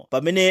bwinobwino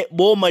pamene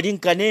boma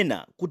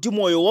linkanena kuti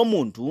moyo wa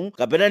munthu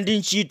kapena ndi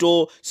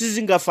ntchito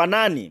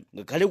sizingafanane,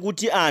 ngakhale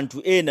kuti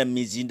anthu ena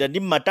m'mizinda ndi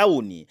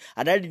m'matawuni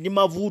anali ndi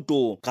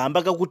mavuto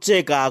kamba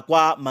kakutseka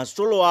kwa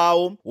masitolo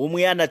awo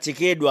omwe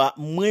anatsekedwa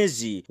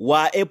mwezi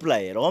wa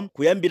April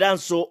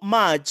kuyambiranso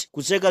March,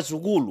 kuseka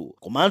sukulu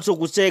komanso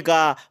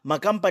kuseka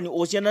makampani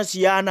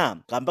osiyanasiyana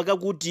kamba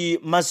kakuti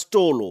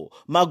masitolo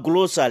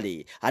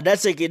magrosary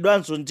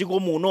adatsekedwanso mdziko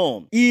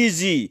muno.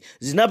 Izi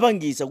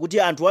zinapangisa kuti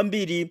anthu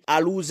ambiri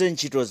aluze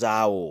ntchito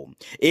zawo.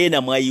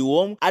 Ena mwa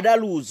iwo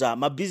adaluza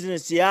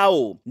mabizinesi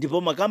yawo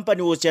ndipo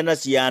makampani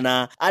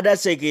osiyanasiyana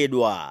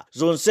adatsekedwa.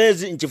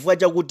 Zonsezi nchifukwa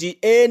chakuti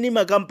eni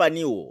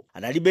makampaniwo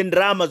analibe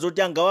ndalama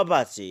zoti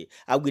angawapatse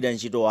agwira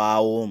ntchito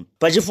awo.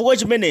 Pachifukwa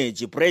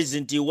chimenechi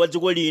president wa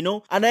dziko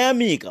lino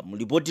anayamika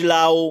mlipoti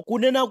lawo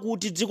kunena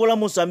kuti dziko la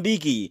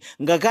Mozambiki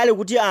ngakhale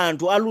kuti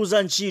anthu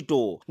aluza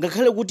ntchito,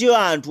 ngakhale kuti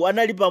anthu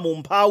anali pa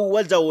mumphawi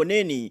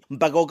wadzaoneni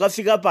mpaka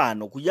ukafika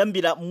pano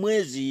kuyambira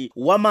mwezi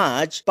wa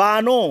March,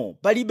 pano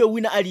palibe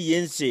wina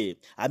aliyense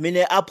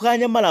amene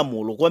aphwanya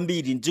malamulo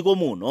kwambiri mdziko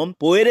muno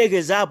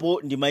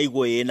poyerekezapo ndi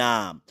maiko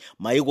ena.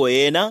 Maiko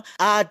ena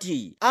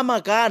ati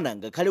amakana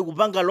ngakhale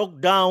kupanga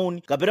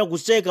lockdown kapena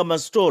kuseka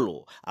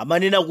masitolo,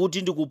 amanena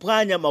kuti ndi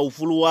kuphwanya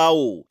maufulu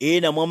wawo.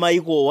 Ena mwa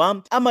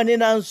maikowa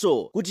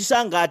amanenanso kuti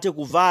sangathe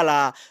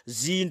kuvala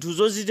zinthu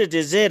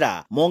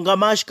zozitetezera monga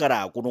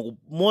mashkara kuno ku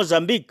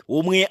Mozambique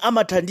omwe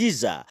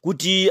amathandiza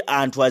kuti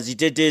anthu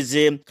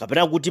aziteteze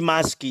kapena kuti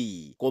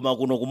maski. Koma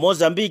kuno ku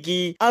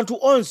Mozambique anthu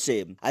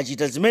onse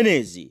achita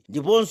zimenezi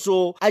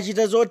ndiponso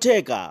achita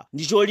zotheka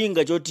ndi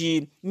cholinga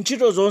choti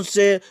ntchito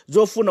zonse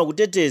zofuna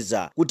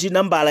kuteteza kuti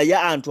nambala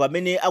ya anthu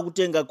amene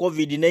akutenga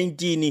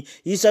COVID-19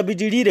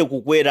 isapitilire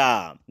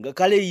kukwera.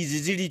 Ngakhale izi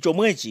zili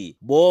chomwechi,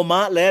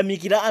 boma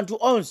layamikira anthu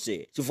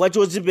onse chifukwa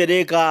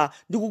chodzipereka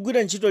ndi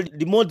kugwira ntchito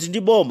limodzi ndi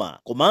boma,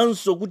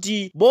 komanso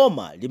kuti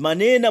boma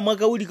limanena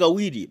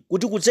mwakawirikawiri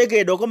kuti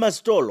kutsekedwa kwa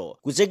masitolo,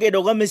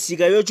 kutsekedwa kwa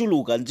misika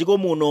yochuluka mdziko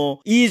muno,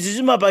 izi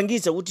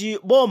zimapangisa kuti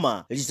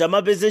boma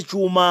lisamapeze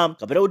chuma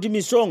kapena kuti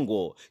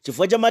misongo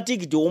chifukwa cha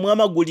matikiti omwe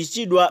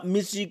amagulitsidwa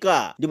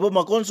m'misika, ndipo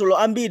makonsolo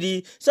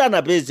ambiri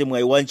sanapeze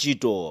mwayi wa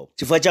ntchito.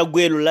 Chifukwa cha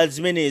gwero la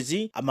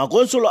zimenezi,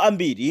 amakonsolo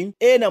ambiri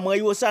ena mwa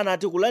iwo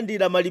sanathe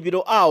kulandira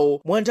malipiro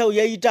awo mwa nthawi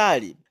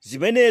yayitali.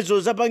 Zimenezo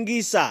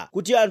zapangisa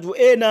kuti anthu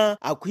ena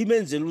akhwime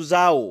nzeru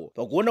zawo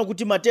pakuona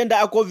kuti matenda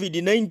a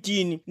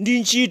COVID-19 ndi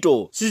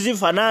ntchito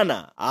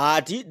sizifanana.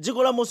 Ati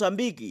dziko la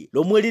Mozambiki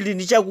lomwe lili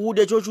ndi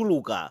chakudya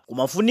chochuluka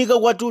kumafunika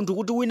kwathunthu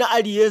kuti wina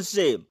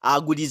aliyense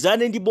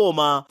agwirizane ndi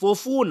boma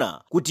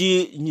pofuna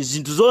kuti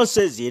zinthu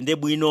zonse ziyende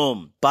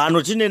bwino.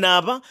 Pano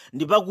tinenapa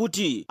ndi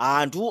pakuti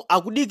anthu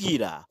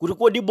akudikira kuti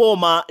kodi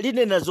boma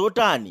linena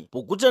zotani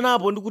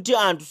pokudzanapo ndi kuti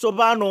anthu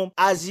tsopano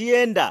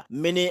aziyenda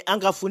mmene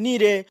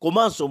angafunire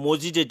komanso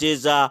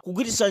moziteteza,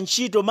 kugwiritsa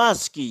ntchito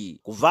maski,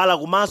 kuvala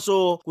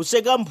kumaso,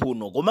 kuseka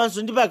mphuno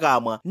komanso ndi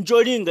pakamwa,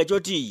 ncholinga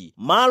choti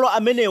malo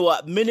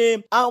amenewa mmene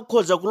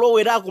akhoza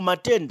kulowerako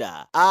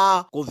matenda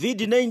a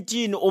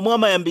COVID-19 omwe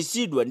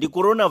amayambisidwa ndi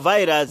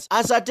coronavirus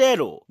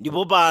asatero.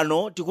 Ndipo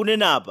pano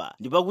tikunenapa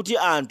ndi pakuti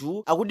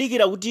anthu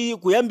akudikira kuti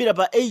kuyambira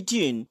pa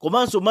 18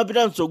 komanso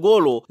mapita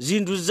mtsogolo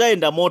zinthu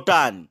zizayenda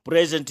motani.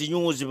 President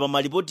News pa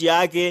malipoti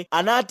yake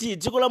anati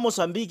dziko la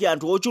Mozambiki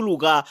anthu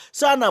ochuluka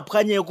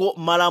sanaphwanyeko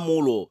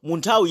malamulo mu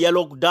nthawi ya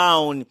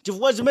lockdown,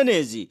 chifukwa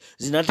zimenezi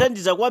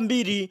zinathandiza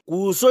kwambiri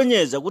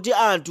kusonyeza kuti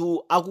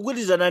anthu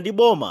akugwirizana ndi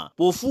boma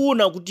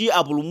pofuna kuti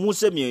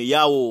apulumutse miyoyo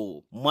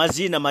yawo.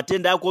 Mwazina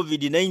matenda a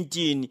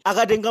COVID-19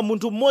 akatenga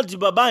munthu mmodzi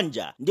pa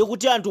banja ndi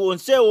kuti anthu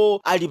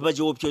onsewo ali pa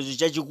chiopsezo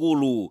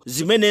chachikulu.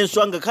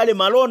 Zimenenso ngakhale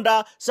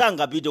malonda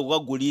sangapite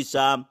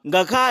kukagulisa,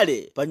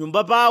 ngakhale pa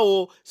nyumba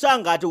pawo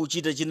sangathe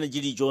kuchita china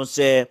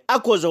chilichonse,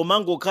 akhoza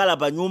kumangokhala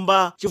pa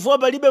nyumba chifukwa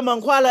palibe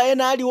mankhwala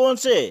ena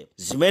aliwonse.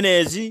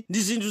 Zimenezi ndi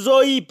ndi zinthu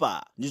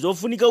zoyipa ndi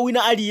zofunika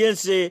wina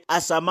aliyense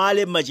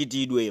asamale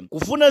machitidwe.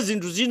 Kufuna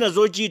zinthu zina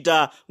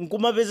zochita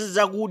nkumapeza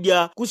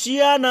zakudya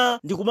kusiyana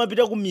ndi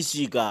kumapita ku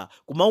misika,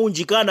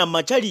 kumaunjikana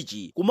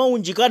m'matchalichi,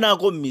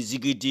 kumaunjikanako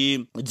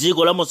m'mizikiti.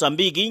 Dziko la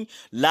Mosambiki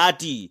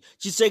lati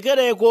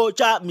chisekereko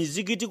cha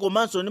mizikiti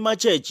komanso ndi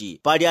machechi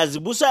pali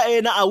azibusa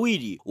ena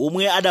awiri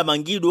omwe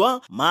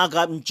adamangidwa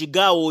maka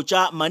mchigawo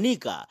cha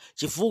Manika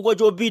chifukwa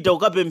chopita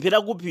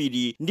kukapemphera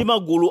kuphiri ndi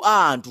magulu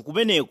a anthu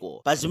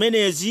kumeneko. Pa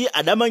zimenezi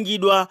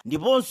adamangidwa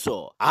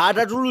ndiponso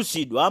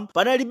atatulusidwa.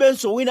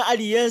 Panalibenso wina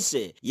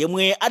aliyense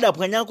yemwe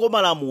adaphwanyako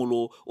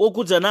malamulo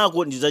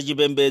okhudzanako ndi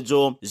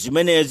zachipembedzo.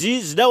 Zimenezi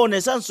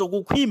zidaonesanso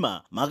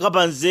kukhwima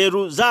makapa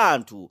nzeru za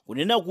anthu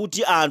kunena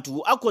kuti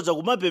anthu akhoza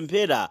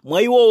kumapemphera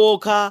mwa iwo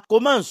okha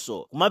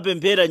komanso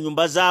kumapemphera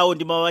nyumba zawo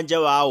ndi mabanja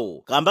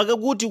awo. Kamba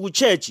kakuti ku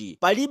chechi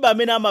palibe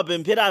amene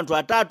amapemphera anthu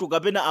atatu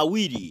kapena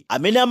awiri,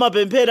 amene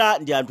amapemphera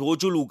ndi anthu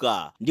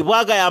ochuluka, ndipo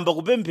akayamba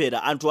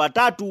kupemphera anthu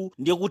atatu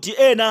ndiye kuti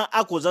ena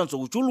akhozanso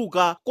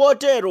kuchuluka,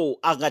 kotero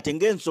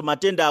angatengenso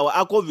matendawa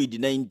a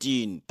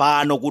COVID-19.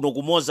 Pano kuno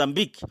ku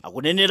Mozambique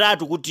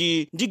akuneneratu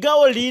kuti ndi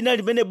gawo lina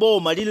limene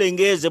boma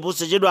lilengeze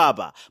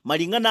posachedwapa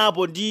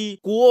malinganapo ndi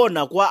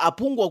kuona kwa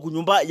aphungu ku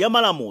nyumba ya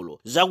malamulo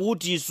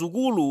zakuti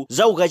sukulu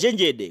za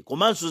ukachenjede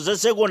komanso za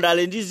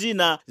sekondale ndi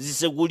zina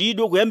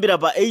zisekulidwe kuyambira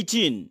pa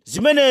 18.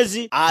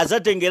 Zimenezi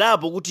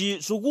azatengerapo kuti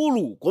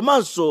sukulu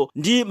komanso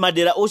ndi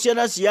madera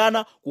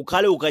osiyanasiyana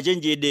kukhale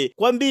ukachenjede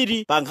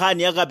kwambiri pa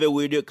nkhani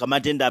yakapewedwe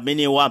kamatenda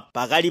amenewa.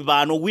 Pakali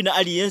pano wina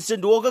aliyense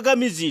ndi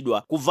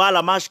wokakamizidwa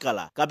kuvala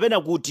mashkala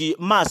kapena kuti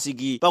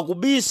masiki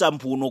pakubisa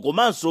mphuno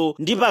komanso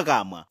ndi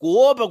pakamwa,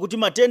 kuopa kuti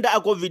matenda a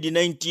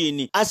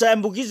COVID-19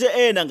 asayambukize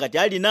ena ngati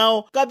ali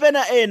nawo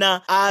kapena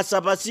ena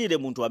asapasire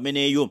munthu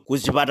ameneyo.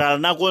 Kuzipatala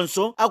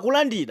nakonso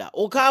akulandira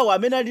okhawo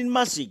amene ali ndi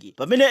masiki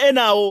pamene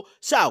enawo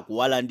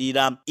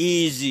sakuwalandira.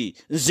 Izi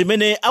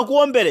zimene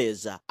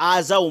akuombereza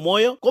aza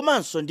umoyo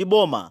komanso ndi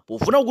boma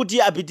pofuna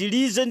kuti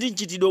apitilize ndi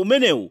mchitidwe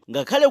umenewu,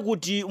 ngakhale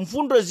kuti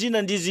mfundo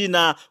zina ndi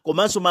zina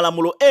komanso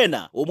malamulo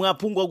ena omwe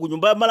aphungu ku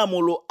nyumba ya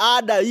malamulo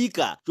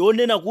adayika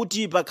chonena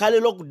kuti pakhale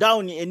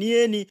lockdown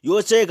enieni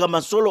yoseka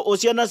masolo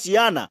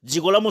osiyanasiyana.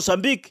 Dziko la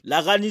Mosambiki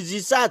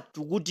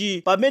lakanizisatu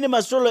kuti pamene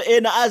masolo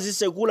ena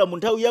azisekula mu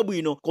nthawi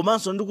yabwino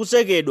komanso ndi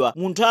kusekedwa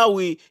mu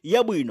nthawi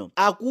yabwino,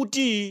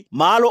 akuti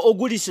malo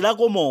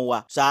ogulisirako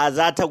mowa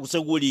sazatha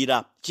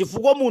kusekulira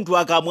chifukwa munthu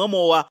akamwa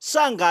mowa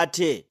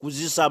sangathe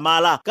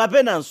kuzisamala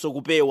kapenanso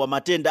kupewa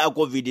matenda a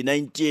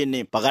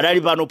COVID-19.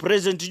 Pakadali pano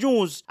President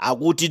News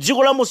akuti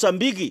dziko la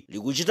Mosambiki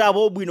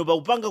likuchitapo bwino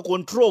pakupanga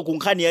control ku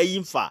nkhani ya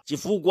imfa,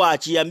 chifukwa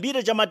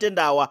chiyambire cha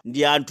matendawa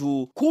ndi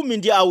anthu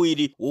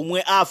 12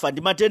 omwe afa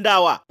ndi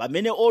matendawa,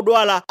 pamene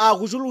odwala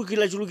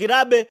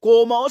akuchulukirabe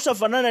koma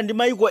osafanana ndi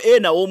maiko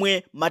ena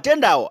omwe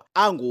matendawa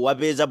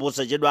angowapeza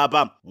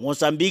posachedwapa.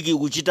 Mosambiki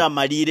kuchita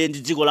malire ndi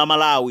dziko la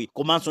Malawi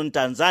komanso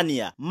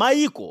Tanzania,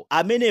 maiko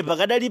amene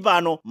pakadali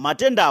pano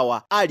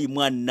matendawa ali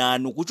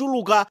mwananu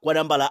kuchuluka kwa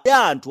nambala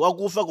ya anthu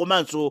akufa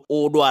komanso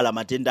odwala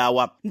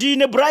matendawa.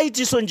 Ndine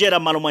Bright Sonjera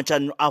malo mwa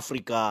Channel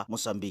Africa,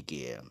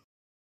 Mosambiki.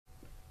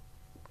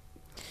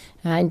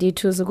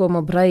 Ndithu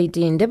zikomo Bright.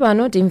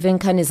 Ndepano timve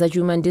nkhani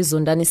zachuma ndi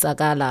Zondani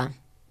Sakala.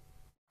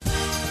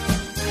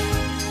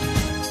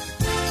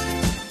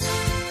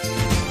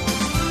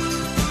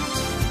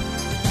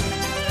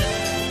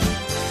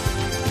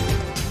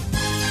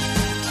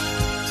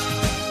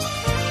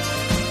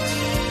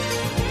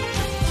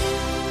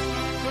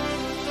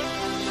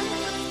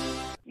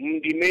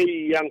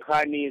 Ndimei ya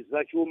nkhani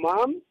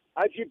zachuma,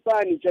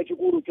 achipani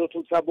chachikulu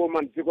chotsutsa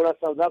boma mdziko la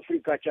South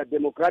Africa cha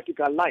Democratic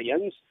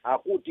Alliance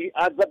akuti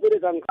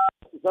adzapereka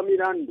nkhani za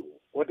milandu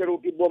kotero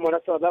kuti boma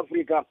la South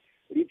Africa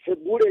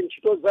litsegule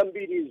ntchito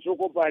zambiri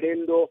zokopa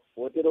alendo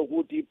kotero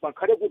kuti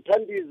pakhale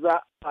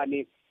kuthandiza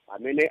ani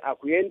amene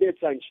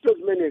akuyendetsa ntchito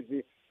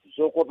zimenezi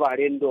zokopa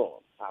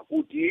alendo.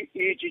 Akuti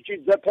ichi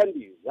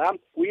chidzathandiza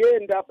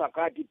kuyenda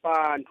pakati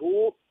pa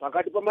anthu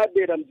pakati pa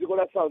madera mdziko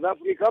la South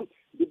Africa,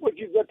 ndipo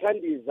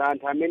chidzathandiza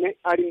anthu amene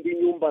ali ndi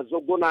nyumba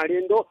zogona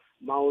alendo,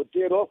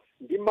 mahotelo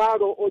ndi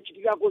malo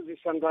ochitirako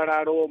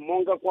zisangalalo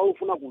monga kwa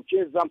ufuna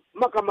kucheza,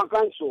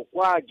 makamakanso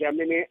kwa aja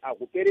amene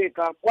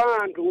akupereka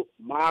kwa anthu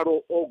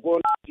malo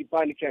ogona.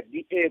 Chipani cha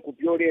DA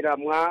kupyolera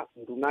mwa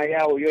nduna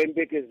yawo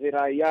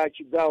yoyembekezera ya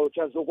chigawo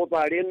cha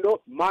zokopa alendo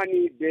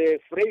Money the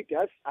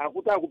Freighters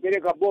akuti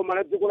akupereka boma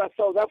la dziko la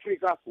South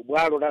Africa ku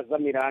bwalo la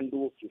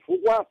zamilandu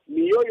chifukwa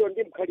miyoyo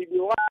ndi mkhalidwe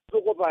wa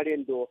zokopa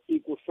alendo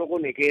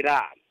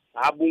ikusokonekera.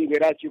 Abungwe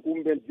la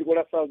chikumbe mdziko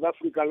la South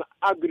Africa la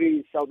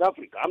Agri South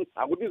Africa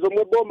akuti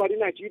zomwe boma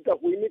linachita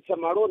kuyimitsa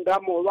malonda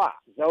amowa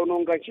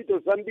zaononga ntchito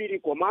zambiri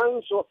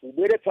komanso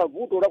kubweretsa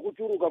vuto la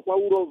kuchuluka kwa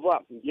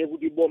ulova. Ndiye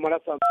kuti boma la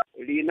South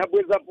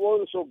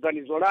linabwezaponso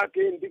ganizo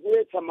lake ndi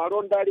kuletsa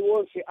malonda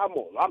aliwonse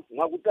amowa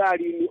mwakuti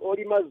alimi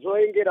olima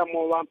zoyengera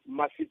mowa,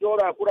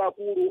 masitola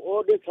akuluakulu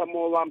odetsa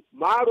mowa,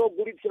 malo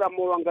ogulitsira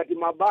mowa ngati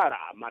mabara,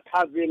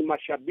 mathaveni,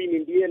 mashabini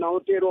ndi ena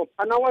otero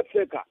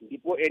anawatseka,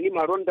 ndipo eni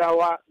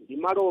malondawa ndi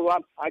malo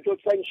amowa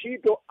achotsa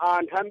ntchito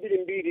anthu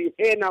ambirimbiri,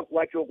 ena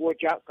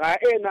kuwachokocha ka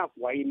ena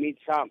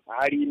kuwayimitsa.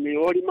 Alimi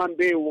olima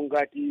mbewu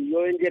ngati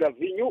yoyengera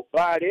vinyu,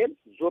 bale,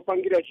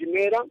 zopangira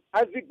chimera,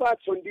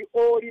 azipatso ndi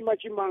olima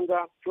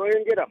chimanga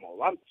choyengera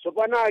mowa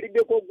tsopano alibe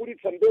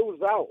kogulitsa mbewu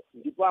zawo,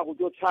 ndipo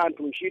akuchotsa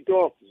anthu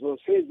ntchito.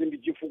 Zonsezi ndi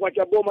chifukwa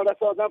cha boma la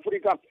South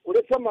Africa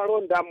kuletsa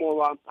malonda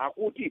amowa,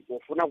 akuti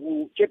pofuna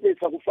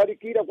kuchepetsa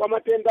kufalikira kwa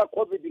matenda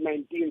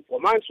COVID-19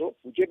 komanso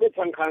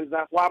kuchepetsa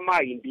nkhanza kwa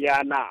amayi ndi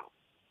ana.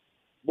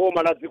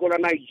 Boma la dziko la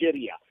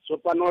Nigeria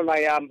tsopano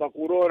layamba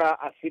kulola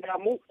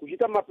asilamu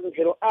kuchita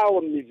mapemphero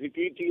awo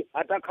m'mizikiti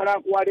atakhala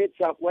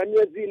kuwaletsa kwa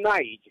miyezi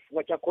 9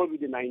 chifukwa cha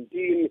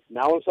COVID-19.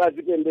 nawonso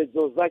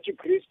azipembedzo za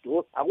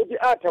Chikhristu akuti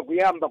atha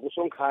kuyamba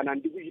kusonkhana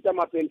ndi kuchita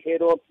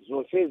mapemphero.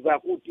 zonseza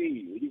kuti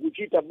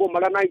likuchita boma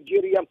la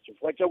Nigeria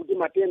chifukwa chakuti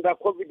matenda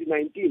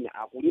COVID-19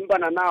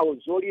 akulimbana nawo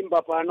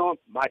zolimba pano.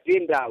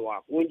 matenda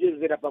awa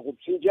kuonjezera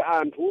pakupsinja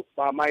anthu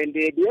pa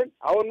mayendedwe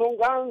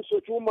awononganso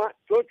chuma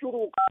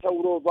chochuluka cha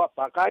ulova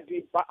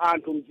pakati pa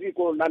anthu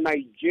mdziko la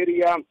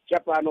Nigeria.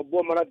 Chapano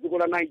boma la dziko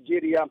la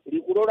Nigeria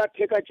likulola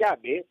theka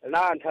chabe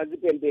la anthu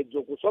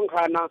azipembedzo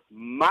kusonkhana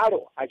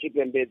malo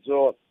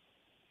achipembedzo.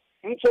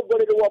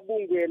 Mtsogoleri wa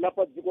bungwe la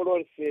pa dziko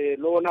lonse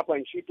loona pa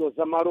ntchito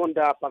za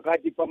malonda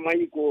pakati pa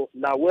maiko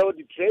la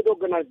World Trade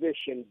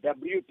Organization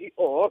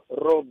WTO,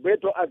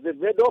 Roberto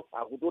Azevedo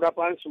akutura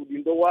pansi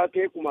udindo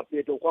wake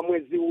kumapeto kwa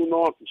mwezi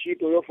uno.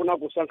 Ntchito yofuna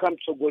kusankha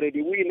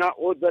mtsogoleri wina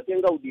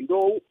odzatenga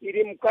udindowu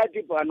ili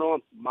mkati pano.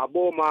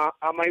 maboma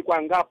amaiko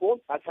angapo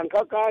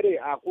asankha kale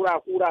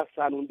akuluakulu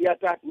asanu ndi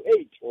atatu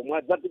 8 omwe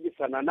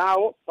adzapikisana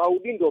nawo pa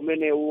udindo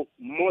umenewu.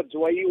 mmodzi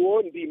wa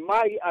iwo ndi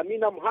Mayi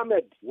Amina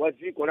Mohamed wa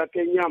dziko la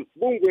Kenya.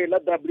 Bungwe la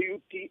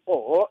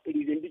WTO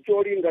lili ndi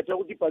cholinga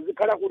chakuti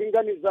pazikhala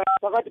kulinganiza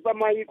pakati pa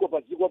maiko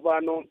pa dziko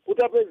pano.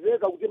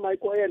 Kutapezeka kuti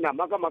maiko ena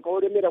makamaka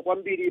olemera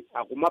kwambiri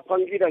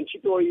akumapangira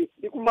ntchitoyi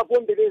ndi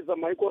kumapondereza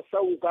maiko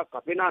osauka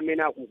kapena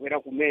amene akukwera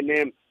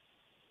kumene.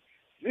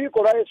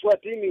 Dziko la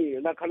Eswatini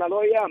lakhala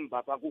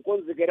loyamba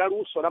pakukonzekera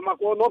luso la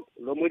makono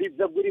lomwe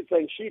lidzagwiritsa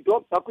ntchito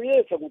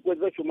pakuyesa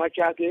kukweza chuma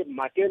chake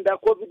matenda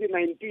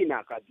COVID-19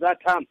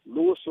 akadzatha.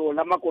 luso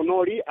la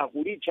makonoli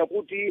akulitcha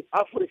kuti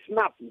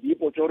AfriSnap,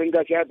 ndipo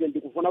cholinga chake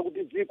ndikufuna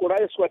kuti dziko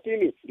la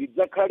Eswatini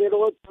lidzakhale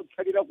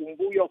lotsalira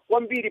kumbuyo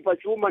kwambiri pa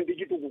chuma ndi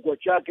chitukuko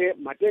chake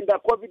matenda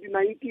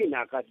COVID-19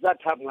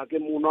 akadzatha mwake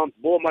muno.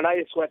 boma la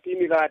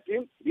Eswatini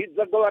lati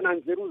lidzagawana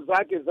nzeru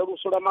zake za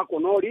luso la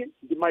makonoli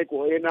ndi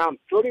maiko ena.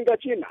 cholinga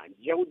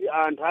njakuti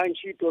anthu a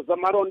ntchito za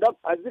malonda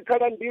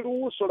azikhala ndi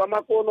luso la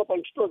makono pa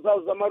ntchito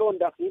zawo za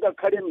malonda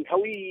ngakhale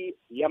nthawi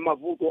ya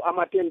mavuto a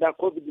matenda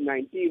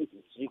COVID-19.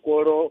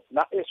 dzikolo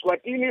la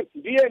Eswatini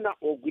ndiyena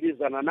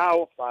ogwirizana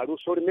nawo pa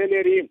luso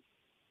limeneli.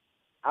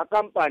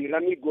 akampani la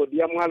migodi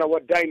ya mwala wa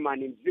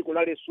diamond mdziko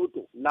la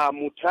Lesotho la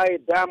Mutaye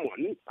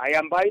Diamond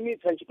ayamba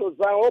ayimitsa ntchito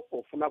zawo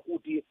pofuna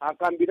kuti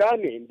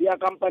akambirane ndi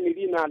akampani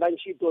lina la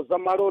ntchito za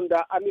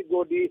malonda a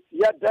migodi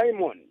ya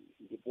diamond.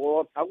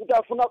 ndipo akuti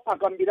afuna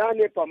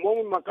akambirane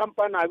pamomwe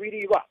makampani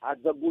awiriwa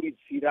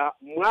adzagulitsira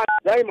mwala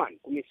diamond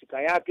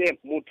kumisika yake.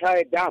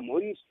 Mutaye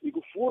Diamonds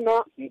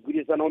ikufuna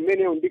mgwirizano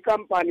umenewu ndi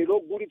kampani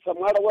logulitsa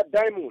mwala wa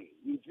diamond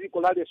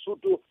mdziko la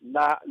Lesotho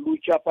la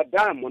Luchapa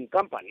Diamond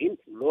Company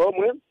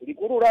lomwe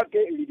likulu lake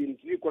lili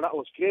mdziko la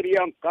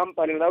Australia.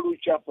 kampani la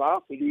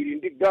Luchapa lili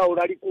ndi gawo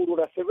lalikulu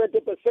la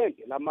 70%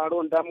 la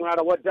malonda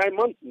mwala wa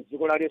diamond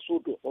mdziko la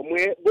Lesotho,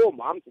 omwe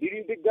boma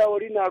lili ndi gawo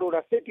linalo la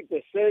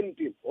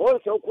 30%.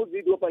 onse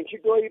okhuzidwa pa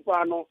ntchitoyi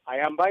pano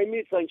ayamba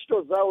ayimitsa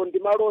ntchito zawo ndi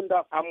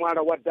malonda a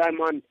mwala wa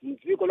diamond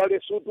mdziko la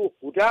Lesotho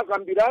kuti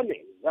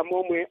akambirane za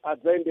momwe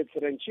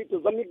adzayendetsera ntchito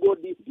za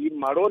migodi ndi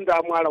malonda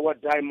a mwala wa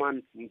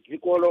diamond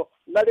mdzikolo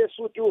la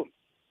Lesotho.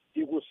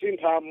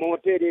 tikusintha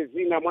motere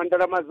zina mwa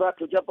ndalama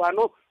zathu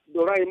chapano.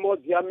 dola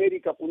imodzi ya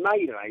America ku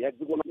naira ya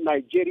dziko la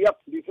Nigeria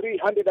ndi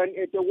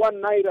 381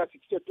 naira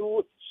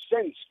 62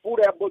 cents.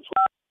 pura ya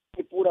Botswana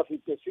pura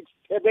 56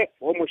 thebe.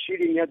 omwe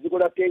shilingi ya dziko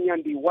la Kenya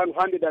ndi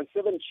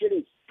 107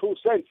 shillings 2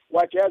 cents.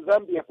 kwacha ya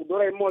Zambia ku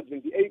dola imodzi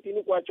ndi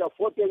 18 kwacha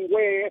 40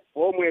 ngwee.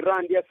 omwe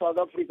rand ya South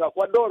Africa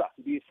kwa dola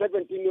ndi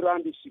 17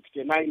 rand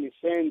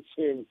 69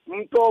 cents.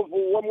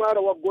 mtovu wa mwala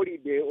wa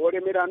golide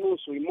olemera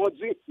nusu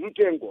imodzi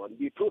mtengo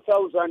ndi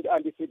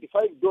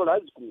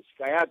 $2,035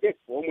 kumisika yake.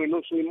 omwe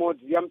nusu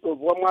imodzi ya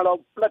mtovu wa mwala wa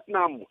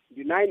platinum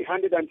ndi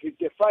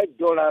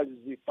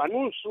 $955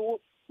 panusu.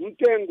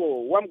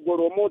 mtengo wa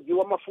mgolo umodzi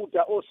wa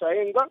mafuta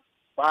osayenga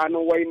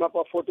pano waima pa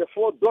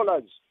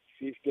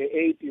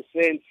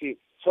 $44.58.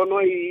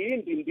 tsono iyi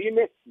ndi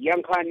ndime ya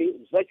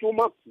nkhani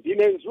zachuma.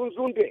 ndine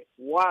Nzunzunde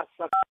wa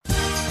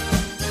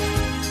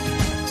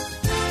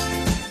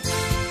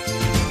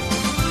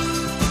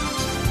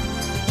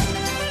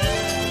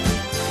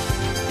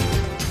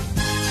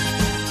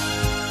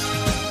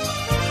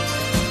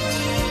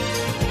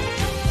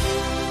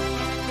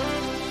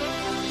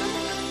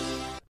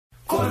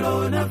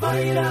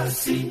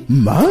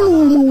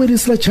malo omwe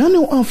weresera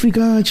Channel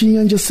Africa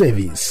Chinyanja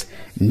Service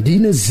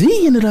ndine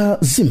ziyenera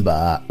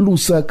Zimba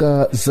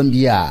Lusaka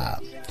Zambia.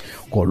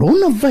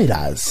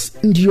 Coronavirus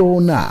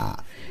ndiona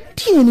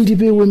tiyeni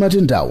tipewe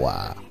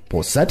matendawa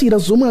posatira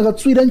zomwe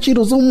akatswiri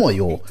ntchito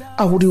zaumoyo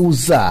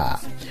akutiuza.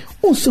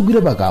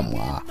 Usagwire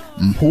pakamwa,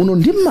 mphuno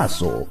ndi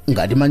m'maso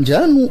ngati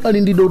manja anu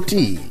ali ndi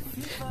doti.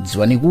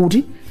 Dziwani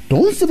kuti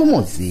tonse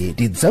pamodzi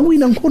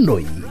tidzawina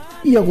nkhondoyi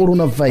ya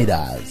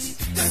coronavirus.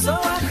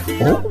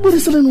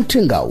 Okubweretserani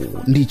uthengawu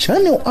ndi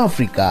Channel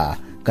Africa,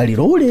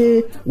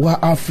 kalilole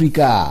wa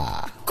Africa.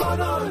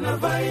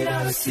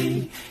 Coronavirus,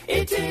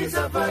 it is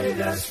a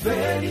virus,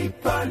 very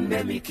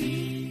pandemic.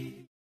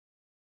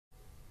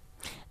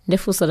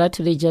 Ndifunso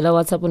lathu lija la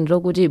WhatsApp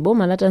ndilokuti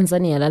boma la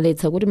Tanzania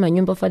laletsa kuti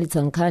manyumba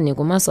ofalitsa nkhani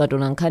komanso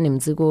atola nkhani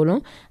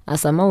mdzikolo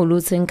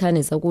asamaulutse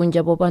nkhani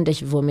zakunja popanda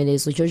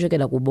chivomerezo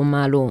chochokera ku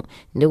bomalo.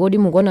 Ndikodi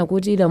mukuona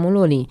kuti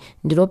lamuloli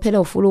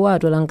ndilophera ufulu wa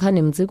atola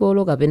nkhani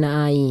mdzikolo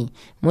kapena ayi?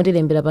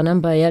 Mutilembera pa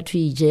namba yathu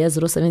ija ya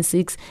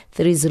 076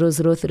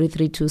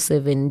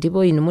 3003327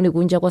 ndipo inu muli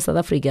kunja kwa South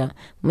Africa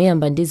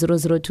muyamba ndi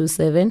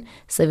 0027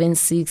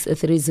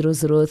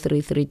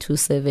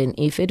 7630033327.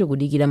 Ife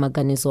tikudikira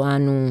maganizo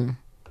anu.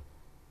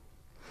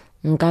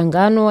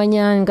 Mkangano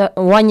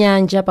wa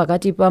nyanja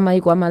pakati pa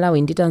maiko a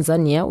Malawi ndi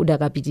Tanzania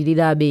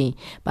udakapitirirabe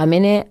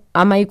pamene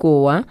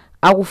amaikowa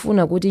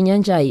akufuna kuti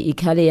nyanjayi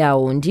ikhale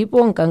yawo,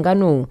 ndipo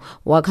mkanganowu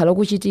wakhala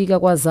kuchitika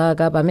kwa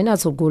zaka pamene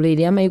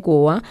atsogoleri a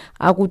maikowa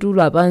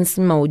akutula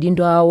pansi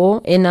maudindo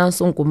awo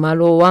enanso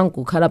nkumalowa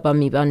nkukhala pa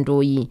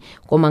mipandoyi.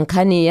 Koma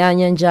nkhani ya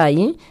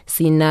nyanjayi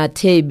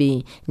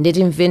sinathebe.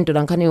 Ndeti mvento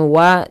la nkhani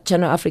wa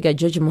Channel Africa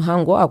George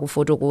Muhango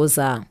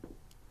akufotokoza.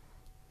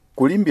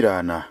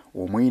 Kulimbirana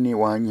umwini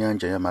wa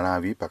nyanja ya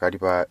Malawi pakati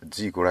pa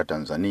dziko la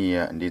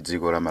Tanzania ndi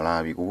dziko la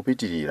Malawi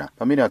kukupitirira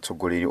pamene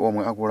atsogoleri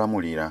omwe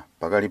akulamulira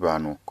pakali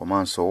pano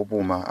komanso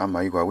opuma a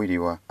maiko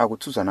awiriwa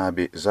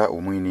akutsutsanabe za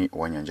umwini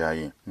wa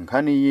nyanjayi.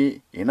 Nkhani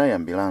iyi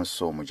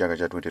inayambiranso mu chaka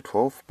cha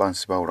 2012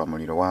 pansi pa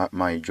ulamuliro wa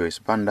Mai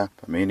Joyce Banda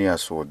pamene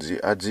asodzi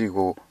a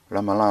dziko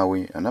la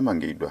Malawi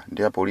anamangidwa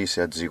ndi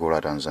apolisi a dziko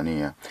la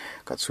Tanzania.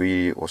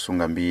 Katswiri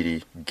osunga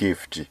mbiri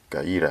Gift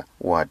Kaira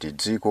wati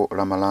dziko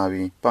la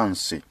Malawi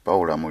pansi pa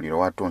ulamuliro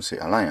wa Tonse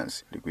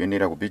Alliance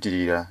likuyenera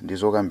kupitirira ndi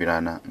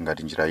zokambirana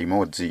ngati njira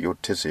imodzi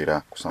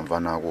yothetsera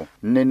kusamvanako.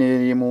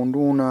 Mneneri mu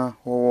nduna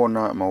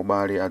woona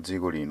maubale a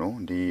dziko lino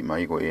ndi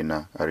maiko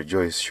ena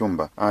Joyce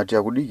Shumba ati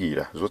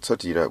akudikira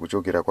zotsatira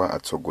kuchokera kwa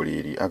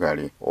atsogoleri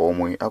akale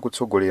omwe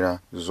akutsogolera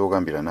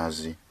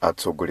zokambiranazi.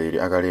 Atsogoleri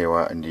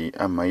akalewa ndi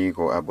a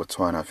maiko a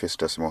Botswana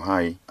Festus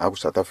Mohai, aku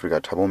South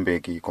Africa Thabo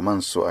Mbeki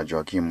komanso a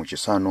Joaquim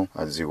Chisano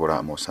a dziko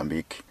la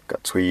Mozambique.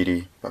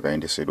 Katswiri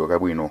pakayendesedwa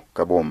kabwino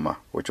kaboma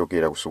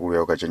ochokera ku sukulu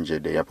ya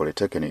ukachenjede ya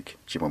Polytechnic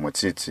Chimwemwe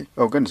Tsitsi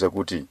akuganiza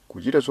kuti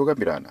kuchita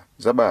zokambirana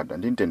zabata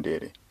ndi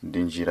mtendere ndi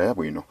njira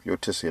yabwino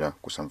yothetsera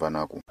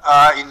kusamvanako.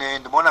 Ine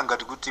ndimaona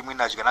ngati kuti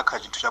mwina chikanakhala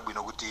chinthu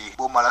chabwino kuti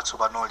boma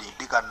latsopanoli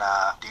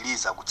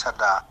likanadiliza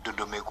kutsata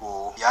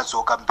ndondomeko ya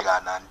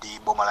zokambirana ndi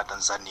boma la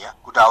Tanzania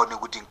kuti aone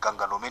kuti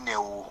mkangano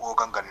umenewu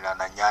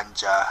wokanganirana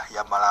nyanja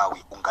ya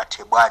Malawi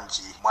ungathe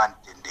bwanji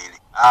mwamtendere.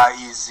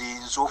 Izi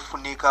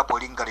nzofunika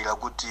polingalira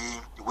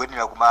kuti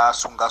tikuyenera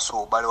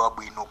kumasungaso ubale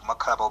wabwino,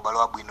 kumakhala pa ubale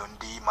wabwino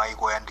ndi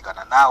maiko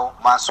oyandikana nawo.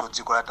 Maso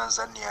dziko la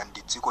Tanzania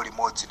ndi dziko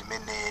limodzi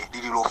limene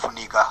lili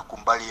lofunika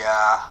kumbali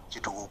ya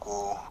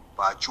chitukuko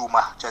pa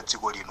chuma cha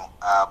dziko lino.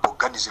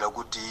 Poganizira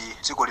kuti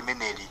dziko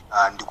limeneli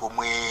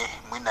ndikomwe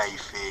mwina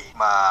ife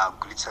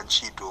magwiritsa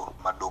ntchito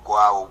madoko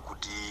awo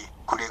kuti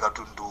kule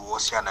katundu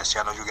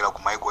osiyanasiyana ochokera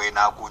ku maiko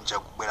ena akunja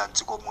kubwera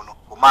mdziko muno,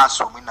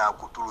 komanso mwina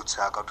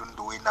kutulutsa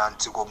katundu wina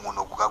mdziko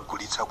muno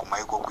kukagulitsa ku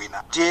maiko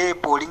kwina. Ndiye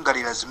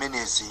polingalira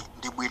zimenezi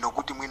ndi bwino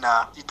kuti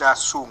mwina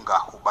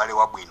titasunga ubale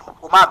wabwino.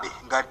 Komabe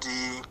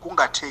ngati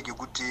kungatheke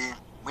kuti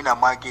mwina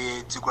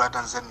mwake dziko la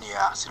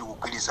Tanzania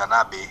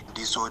silikugwirizanabe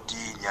ndi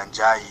zoti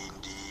nyanjayi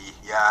ndi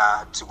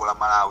ya dziko la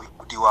Malawi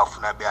kuti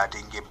wafunabe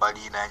atenge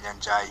mbali ina ya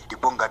nyanjayi,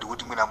 ndipo ngati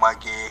kuti mwina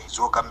mwake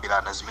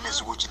zokambirana zimene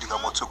zikuchitika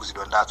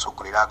motsogozedwa ndi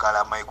atsogoleri akale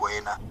a maiko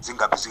ena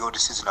zingapezeka kuti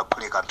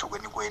sizinaphule kanthu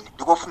kwenikweni,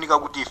 ndikofunika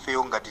kuti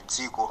ifeyo ngati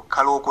dziko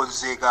khale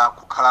okonzeka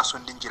kukhalanso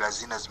ndi njira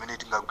zina zimene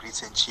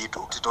tingagwiritse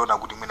ntchito titaona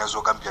kuti mwina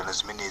zokambirana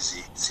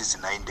zimenezi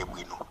sizinayende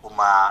bwino.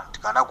 Koma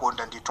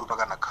tikanakonda ndithu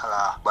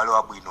pakanakhala ubale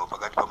wabwino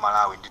pakati pa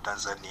Malawi ndi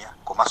Tanzania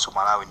komanso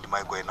Malawi ndi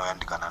maiko ena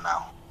oyandikana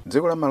nawo.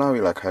 Dziko la Malawi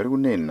lakhala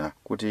likunena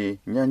kuti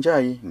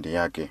nyanjayi ndi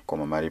yake,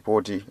 koma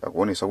maripoti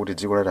akuonesa kuti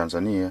dziko la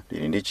Tanzania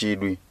lili ndi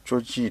chidwi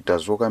chochita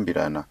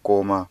zokambirana,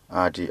 koma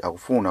ati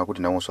akufuna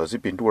kuti nawonso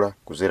azipindula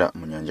kuzera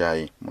mu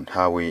nyanjayi. Mu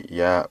nthawi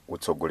ya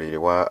utsogoleri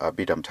wa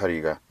Peter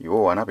Mutharika,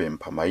 iwo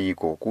anapempha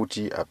maiko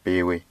kuti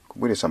apewe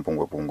kubweretsa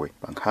mpungwepungwe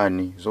pa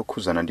nkhani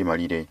zokhuzana ndi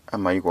malire a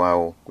maiko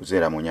awo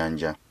kuzera mu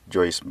nyanja.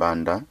 Joyce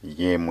Banda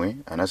yemwe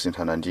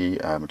anasinthana ndi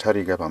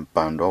Mutharika pa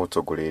mpando wa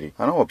utsogoleri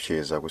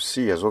anaopseza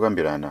kusiya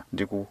zokambirana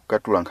ndi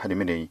kukatula nkhani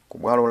imeneyi ku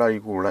bwalo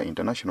lalikulu la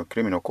International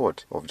Criminal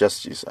Court of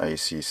Justice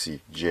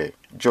ICCJ.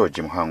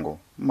 George Muhango,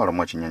 malo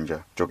mwa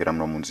Chinyanja, chokera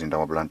mno mu mzinda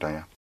wa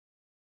Blantyre.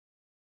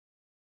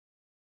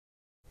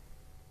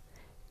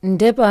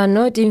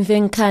 Ndepano timve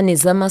nkhani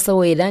za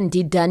masewera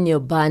ndi Daniel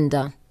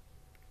Banda.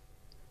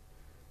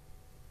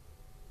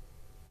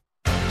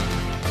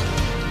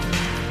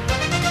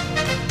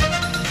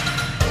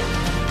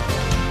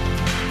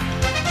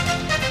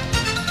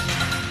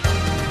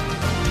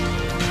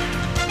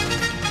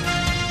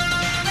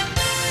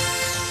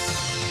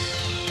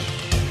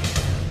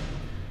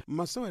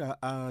 masewera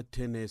a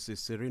tennis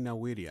Serena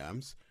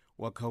Williams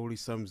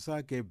wakhaulitsa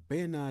mzake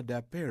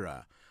Bernard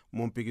Pera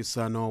mu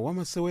mpikisano wa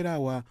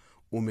masewerawa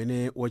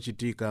umene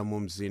wachitika mu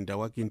mzinda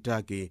wa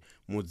Kentucky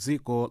mu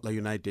dziko la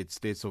United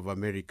States of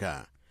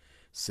America.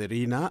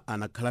 Serena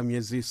anakhala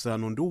miyezi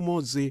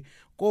 6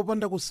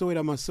 kopanda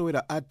kusewera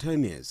masewera a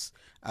tennis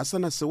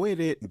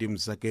asanasewere ndi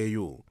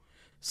mzakeyu.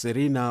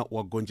 Serena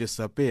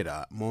wagonjetsa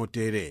Pera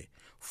motere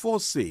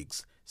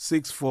 4-6,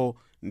 6-4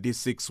 ndi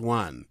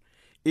 6-1.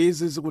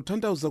 Izi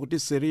zikutanthauza kuti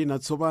Serena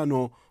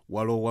tsopano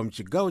walowa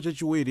mchigawo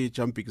chachiwiri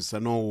cha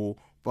mpikisanowu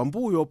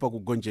pambuyo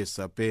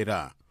pakugonjetsa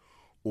Pera.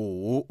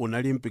 Uwu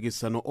unali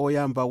mpikisano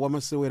oyamba wa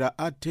masewera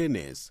a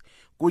tennis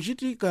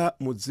kuchitika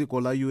mu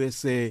dziko la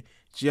USA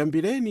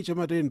chiyambireni cha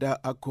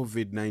matenda a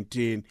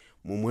COVID-19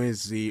 mu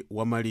mwezi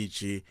wa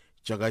Marichi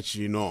chaka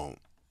chino.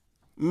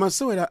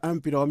 Masewera a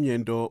mpira wa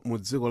miyendo mu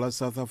dziko la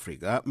South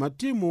Africa,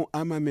 matimu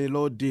a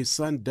Mamelodi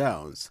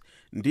Sundowns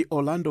ndi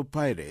Orlando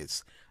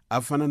Pirates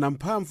afanana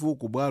mphamvu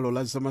ku bwalo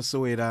la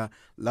zamasewera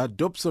la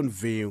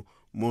Dobsonville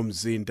mu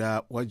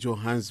mzinda wa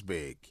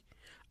Johannesburg.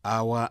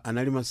 Awa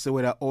anali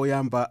masewera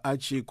oyamba a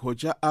chikho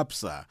cha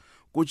ABSA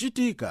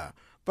kuchitika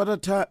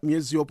patatha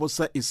miyezi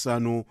yoposa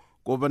 5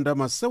 kopanda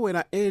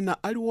masewera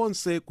ena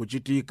aliwonse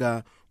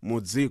kuchitika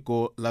mu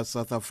dziko la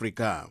South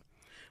Africa.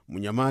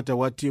 Munyamata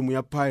wa timu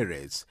ya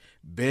Pirates,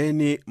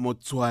 Beni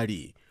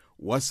Motswali,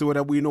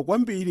 wasewera bwino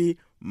kwambiri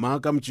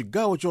maka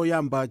mchigawo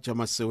choyamba cha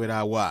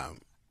masewerawa.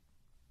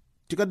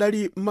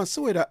 Tikadali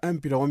masewera a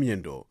mpira wa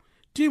miyendo,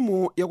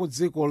 timu ya ku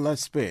dziko la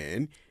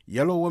Spain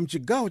yalowa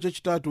mchigawo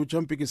chachitatu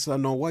cha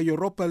mpikisano wa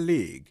Europa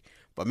League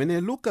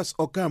pamene Lucas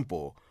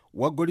Ocampo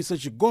wagolitsa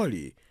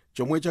chigoli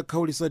chomwe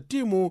chakhawulitsa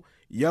timu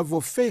ya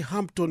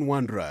Wolverhampton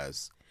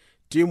Wanderers.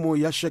 Timu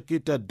ya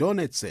Shakhtar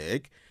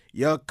Donetsk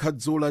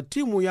yakhadzula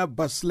timu ya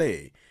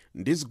Barcelona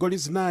ndi zigoli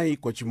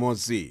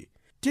 4-1.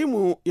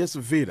 Timu ya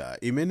Sevilla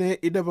imene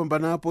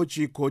idapambanapo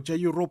chikho cha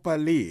Europa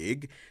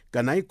League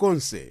kanayi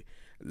konse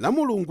la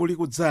mulungu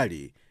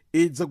likudzali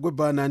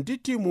idzagwebana ndi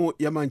timu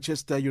ya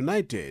Manchester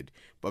United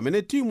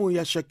pamene timu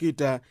ya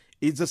Shakhtar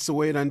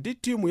idzasewera ndi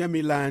timu ya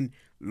Milan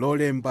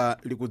lolemba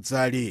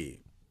likudzali.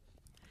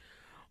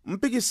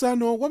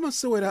 Mpikisano wa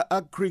masewera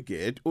a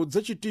cricket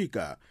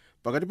udzachitika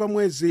pakati pa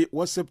mwezi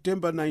wa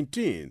September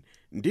 19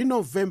 ndi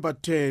November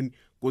 10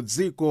 ku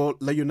dziko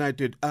la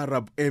United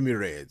Arab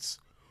Emirates.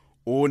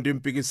 Uwu ndi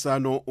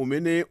mpikisano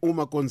umene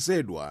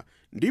umakonzedwa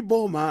ndi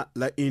boma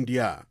la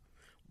India.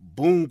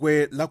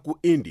 Bungwe la ku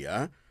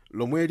India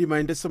lomwe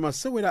limayendetsa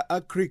masewera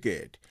a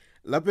cricket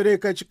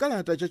lapereka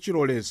chikalata cha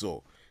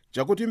chilolezo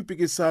chakuti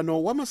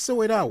mpikisano wa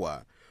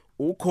masewerawa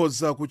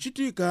ukhoza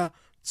kuchitika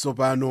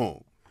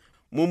tsopano.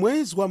 Mu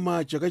mwezi wa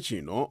Machi chaka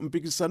chino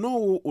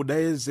mpikisanowu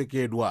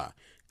udayezekedwa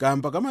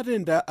kamba ka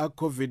matenda a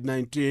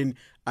COVID-19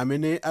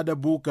 amene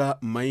adabuka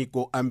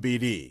m'mayiko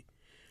ambiri.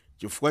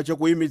 Chifukwa cha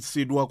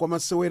kuyimitsidwa kwa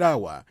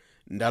masewerawa,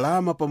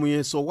 ndalama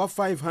pamuyeso wa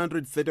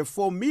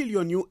 $534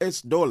 million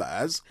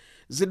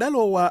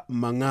zidalowa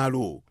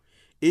mang'alu.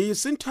 Iyi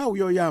si nthawi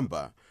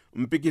yoyamba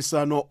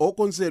mpikisano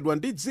okonzedwa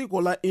ndi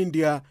dziko la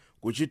India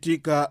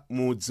kuchitika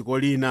mu dziko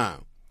lina.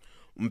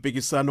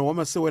 Mpikisano wa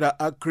masewera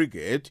a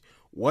cricket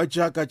wa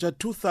chaka cha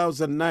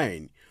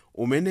 2009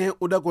 umene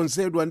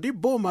udakonzedwa ndi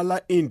boma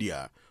la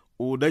India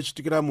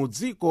udachitikira mu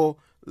dziko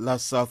la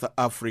South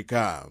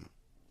Africa.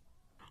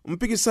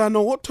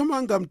 Mpikisano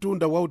wothamanga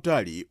mtunda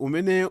wautali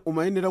umene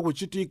umayenera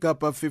kuchitika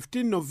pa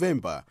 15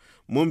 November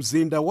mu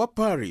mzinda wa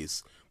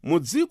Paris mu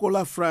dziko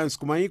la France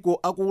kumayiko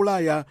aku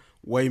Ulaya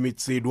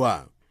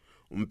wayimitsidwa.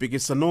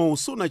 Mpikisanowu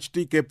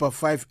sunachitike pa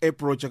 5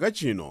 April chaka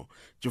chino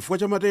chifukwa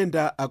cha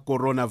matenda a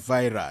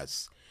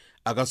coronavirus.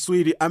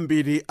 Akaswiri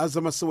ambiri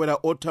azamasewera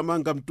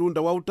othamanga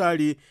mtunda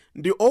wautali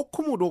ndi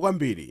okhumudwa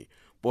kwambiri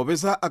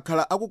popeza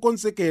akhala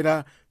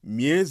akukonzekera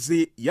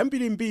miyezi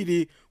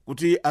yambirimbiri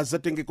kuti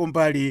azatengeko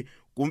mbali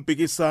ku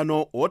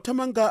mpikisano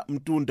othamanga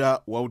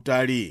mtunda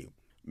wautali.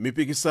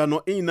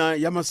 Mipikisano ina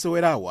ya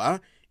masewerawa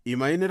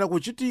imayenera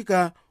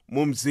kuchitika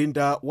mu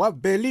mzinda wa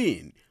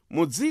Berlin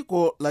mu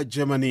dziko la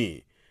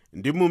Germany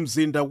ndi mu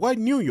mzinda wa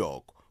New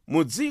York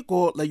mu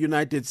dziko la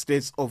United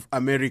States of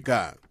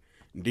America.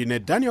 Ndine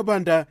Daniel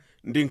Banda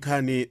ndi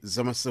nkhani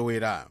za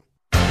masewera.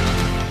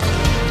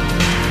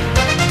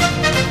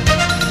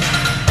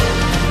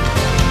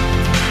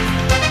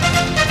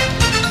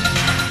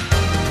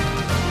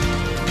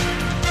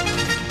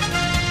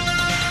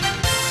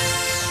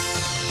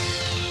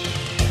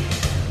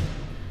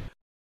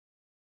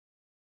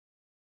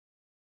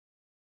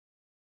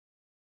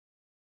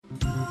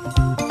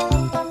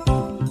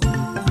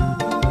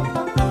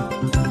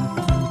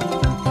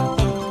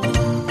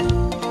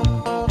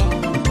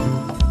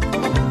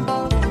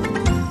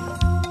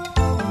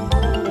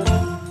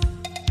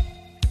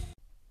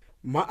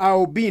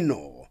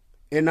 Maaubino,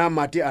 ena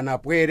amati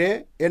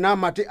anapwere, ena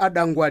amati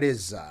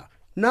adangwaleza,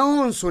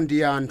 nawonso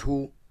ndi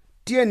anthu,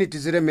 tiyeni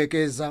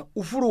tizilemekeza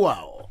ufulu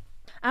wawo.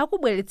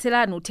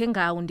 Akubweretserani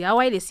uthengawu ndi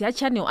awayilesi ya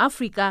Channel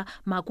Africa,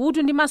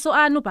 makutu ndi maso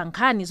anu pa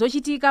nkhani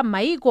zochitika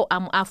m'mayiko a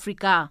mu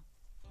Africa.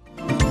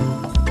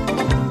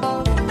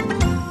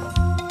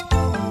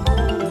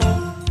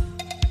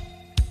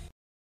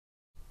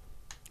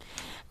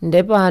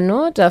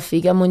 Ndepano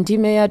tafika mu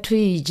ndime yathu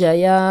ija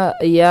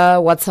ya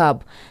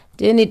WhatsApp.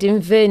 Tiyeni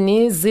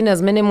timveni zina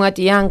zimene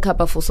mwatiyankha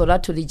pafunso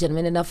lathu lija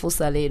limene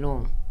nafunsa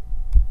lero.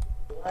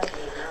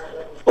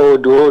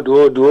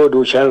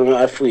 Odu Channel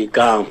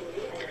Africa.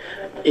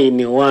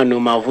 Ini wanu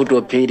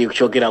mavuto pili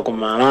kuchokera ku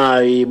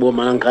Malawi,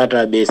 boma la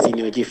Nkatabe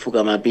senior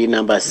chifuka mapiri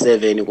number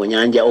 7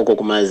 kunyanja oko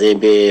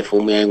kumazembe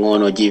fumu ya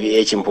ngono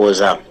GVH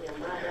Mpoza.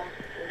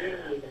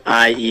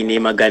 Ini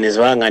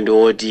maganizo anga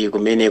ndioti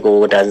kumeneko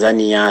ku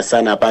Tanzania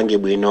sana pange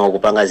bwino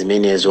kupanga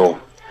zimenezo.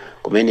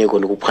 Kumeneko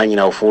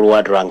ndikuphwanyira ufulu wa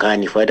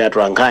Atolankhani, fuata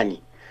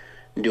Atolankhani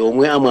ndi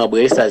omwe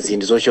amabweresa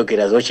zinthu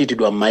zochokera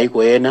zochitidwa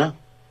m'maiko ena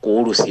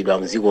kuulusidwa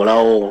mdziko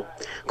lawo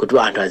kuti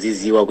anthu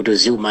aziziwa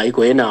kuti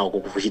maiko ena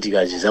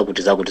kukuchitika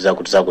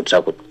zakuti.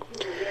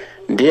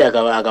 Ndiye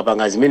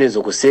akapanga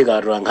zimenezo kuseka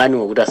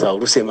Atolankhani kuti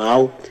asauluse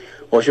mawu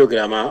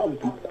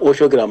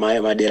ochokera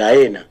madera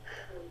ena.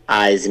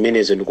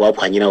 Zimenezo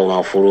ndikuwaphwanyira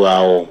ufulu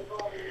awo.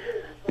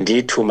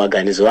 Ndithu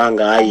maganizo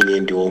anga aine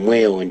ndi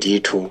omwewo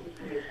ndithu.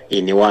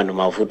 Ini wanu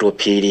mavuto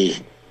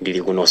pili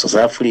ndili kuno South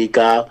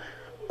Africa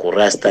ku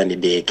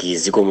Rustenburg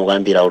ziko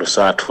mukambira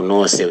uluso athu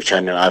nonse u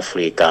Channel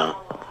Africa.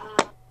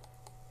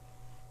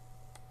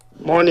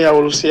 Moni ya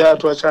ulusi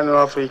athu wa Channel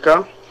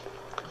Africa.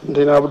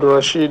 Ndina Abdul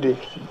Rashidi.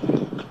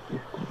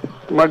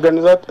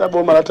 Maganizo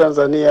aboma la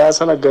Tanzania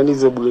asana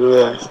ganize bwino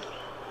ya.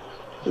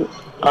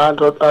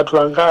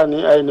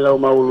 Atolankhani ayenera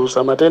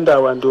umaulusa matenda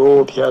awa ndi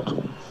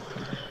opyatu.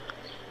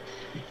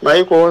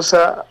 Maiko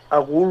onsa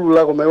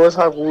akuulula koma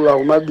iwonsa akuulula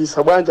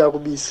kumabisa bwanja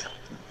akubisa.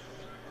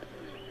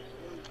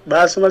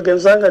 Basi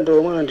maganizo anga ndi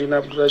omwe ndina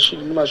Abdul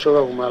Rashidi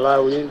ndimachoka ku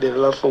Malawi ndere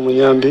la fomu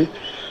Nyambi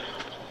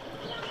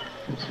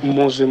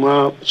mmuzi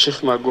mwa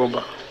Chief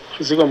Magomba.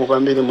 Ziko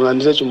mukwambiri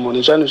mulandize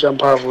chimoni chanu cha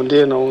mphamvu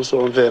ndiye na onse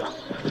omvera.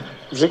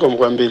 Ziko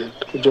mukwambiri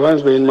ku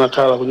Johannesburg in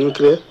Makala ku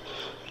Nuclear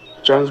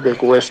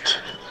Johannesburg West.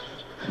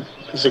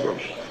 Ziko.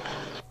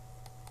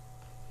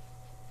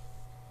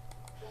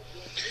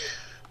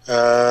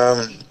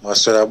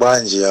 Maswala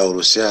banji ya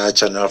Urusia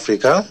Channel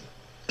Africa.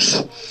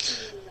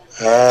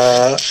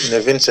 Ne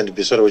Vincent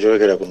Bisoro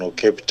kuchokera kuno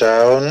Cape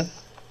Town.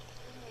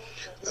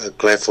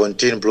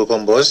 Clairefontaine Blue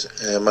Combos.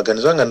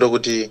 Maganizo anga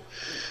ndokuti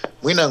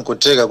mwina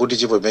nkuteka kuti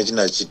chipo chimene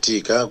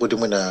chinachitika kuti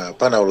mwina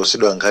pana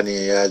ulusidwa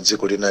nkhani ya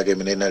dziko linake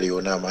imene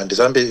inalionama.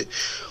 Andizambe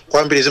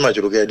kwambiri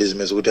zimachulukira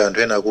dizimezi kuti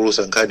anthu ena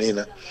akulusa nkhani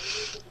ina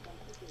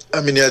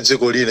amene ya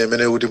dziko lina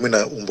imene kuti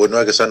mwina umboni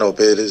wake sana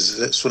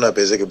upeze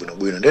sunapezeke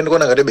bwinobwino. Ndiye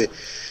ndikuona ngatebe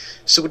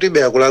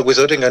sikutibe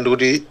akulakwisa kuti ngandi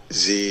kuti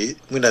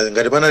mwina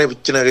ngati panali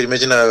chinake chimene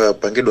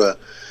chinapangidwa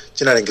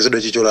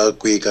chinalengezedwa chicho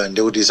lakwika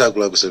ndiye kuti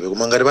isakulakwisa pe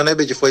koma ngati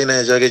panalibe chifukwa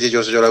ina chake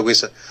chichonse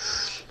cholakwisa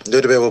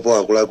ndiye kuti pepo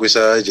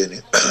akulakwisa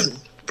jeni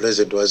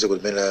president wa dziko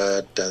limene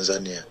la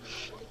Tanzania.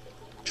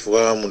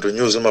 Chifukwa munthu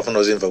news umafuna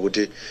uzimva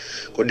kuti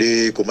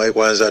kodi kumai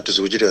kwanza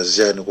tuzikuchitira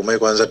ziyani, kumai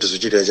kwanza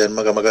tuzikuchitira chani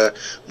makamaka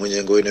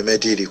munyengo ino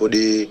metili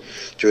kodi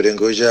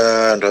chiwerengo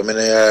cha anthu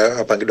amene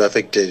apangidwa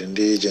affected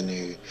ndi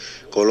jeni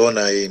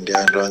corona iyi ndi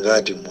anthu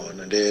angati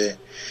muona. Ndi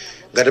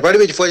ngati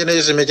palibe chifukwa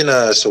chinecho chimene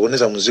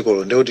chinasokoneza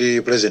muzikolo ndiye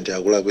kuti president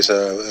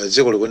akulakwisa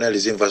dziko likone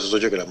alizimva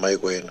zochokera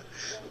maiko ena.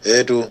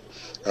 Etu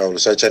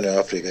ulusa Channel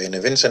Africa. Ine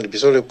Vincent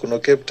Bisole kuno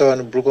Cape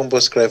Town Blue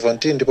Combos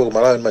Clairefontaine ndipo ku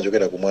Malawi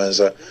ndimachokera ku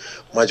Mwanza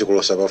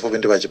mwachikulosa pafupi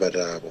ndi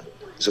pachipatala apo.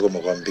 Ziko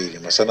kwambiri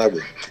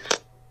masanabwe.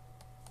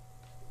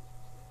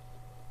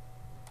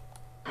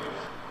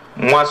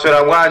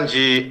 Mwaswera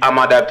bwanji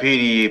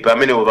amadapiri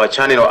pamene pa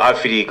Channel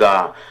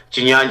Africa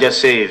Chinyanja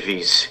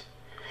Service.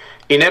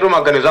 Inetu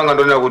maganizo anga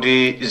ndonena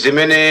kuti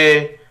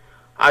zimene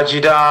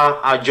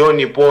achita a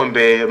John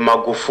Pombe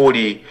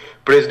Magufuli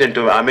president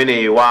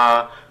amene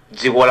wa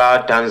dziko la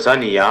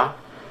Tanzania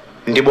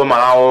ndi boma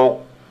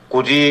lawo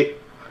kuti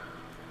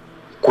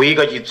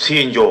kuyika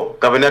chitsinjo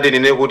kapena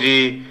tinene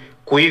kuti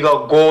kuyika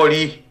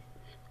goli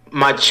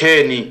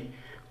macheni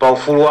pa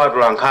ufulu wa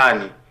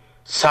Atolankhani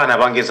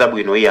sanapange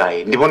zabwino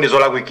iyayi ndipo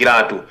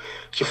ndizolakwikiratu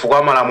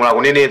chifukwa malamulo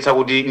akunenetsa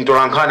kuti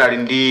Atolankhani ali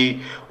ndi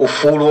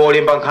ufulu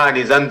olemba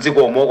nkhani za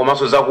mdzikomo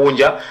komanso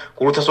zakunja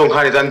kulutsanso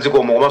nkhani za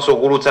mdzikomo komanso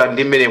kulutsa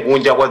ndi mmene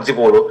kunja kwa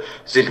dzikolo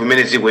zinthu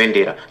mmene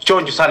zikuyendera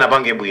choncho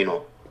sanapange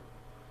bwino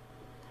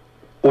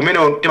umene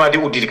timati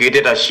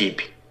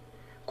dictatorship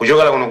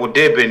kuchokera kuno ku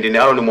Durban ndine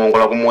Aloni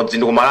Mongola kumodzi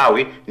ndi ku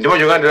Malawi ndipo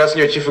chokandira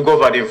senior chief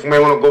governor mfumu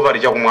yangono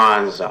governor cha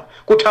kumwanza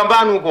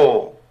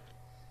kuthambanuko.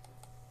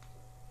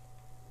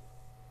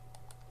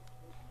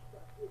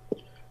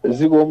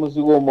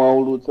 ziko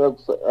maulutsa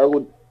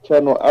aku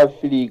Channel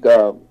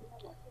Africa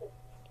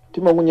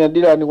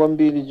timakunyadirani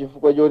kwambiri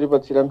chifukwa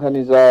chotipatsira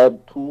nkhani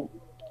zathu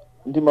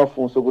ndi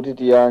mafunso kuti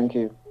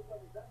tiyankhe.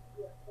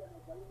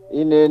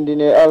 Ine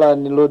ndine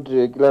Alan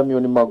Lodrick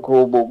Lamion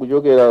Makobo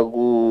kuchokera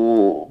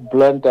ku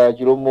Blantyre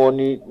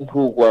Chilomoni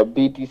Nthukwa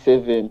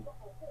BT7.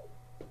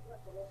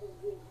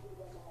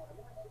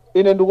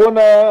 Ine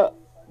ndikuona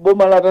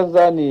boma la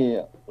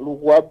Tanzania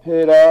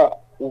likuwaphera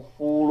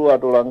ufulu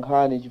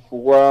Atolankhani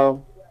chifukwa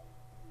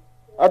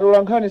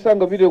Atolankhani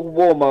sangapite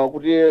kuboma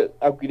kuti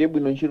agwire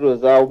bwino ntchito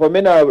zawo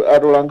pamene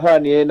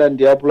Atolankhani ena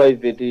ndi a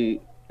private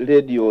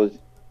radios.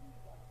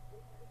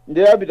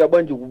 ndi apita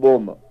bwanji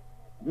kuboma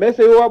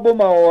mese iwo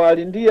abomawo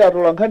ali ndi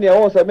atolankhani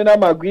awonse amene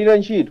amagwirira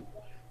ntchito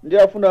ndi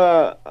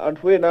afuna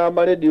anthu ena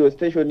ama radio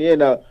station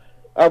ena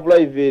a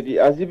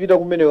private azipita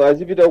kumene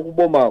azipita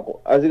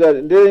kubomako azika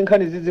ndi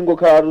nkhani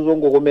zizingokhala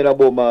atuzongokomera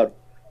bomalo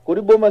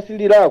kuti boma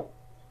silirako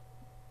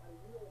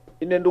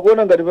ine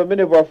ndikuona ngati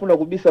pamenepo afuna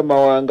kubisa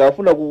mawanga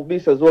afuna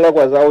kubisa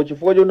zolakwa zawo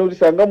chifukwa choti kuti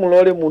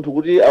sangamulole munthu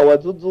kuti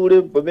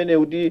awadzudzule pamene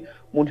kuti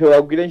munthu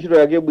agwire ntchito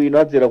yake bwino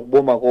adzera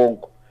kuboma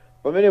konko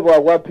pamenepo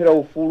akuaphera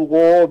ufulu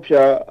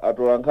koopsa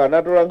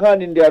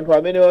atolankhani ndi anthu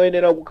amene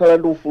wayenera kukhala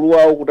ndi ufulu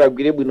wawo kuti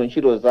agwire bwino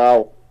ntchito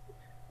zawo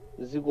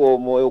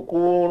zikomo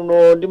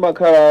kuno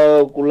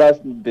ndimakhala ku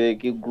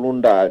Rustenburg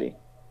Glundali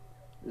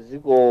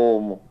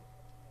zikomo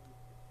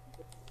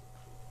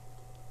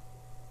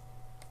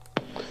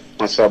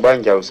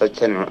masabanja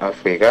usachannel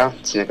Africa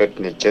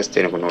sinakati ni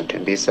Justin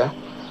kunotembisa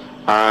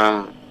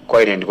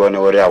kwa ine ndikuone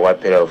ore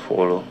awaphera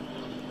ufulu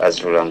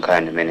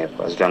azulankhani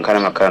menepo azulankhani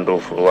makhala ndi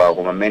ufulu wawo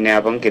koma mmene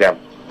apangira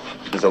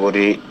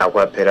nzokuti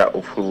akuaphera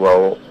ufulu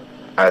wawo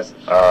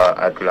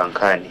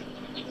atulankhani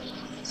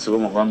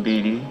zikomo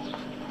kwambiri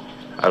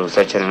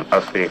alusa channel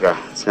Africa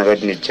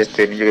sinakati ni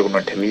Justin ndichoke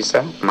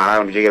kunotembisa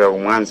Malawi ndichokera ku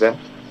Mwanza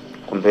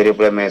kumpere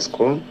primary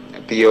school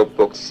PO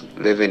Box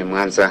 11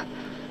 Mwanza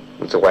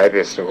mtsokwa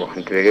epeso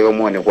ntuleke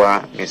komone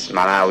kwa Miss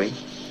Malawi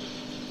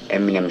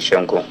Eminem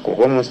Shongo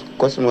kuko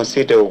Cosmos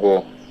City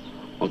uko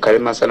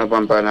unkalima sana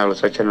pambana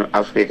alusa channel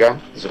Africa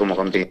zikomo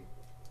kwambiri.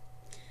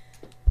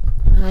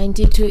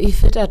 Ndithu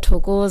ife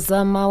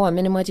tathokoza mawu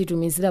amene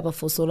mwatitumizira pa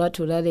funso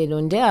lathu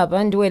lalero ndi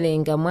apa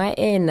ndiwerenga mwa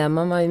ena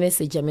mama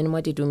message amene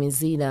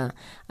mwatitumizira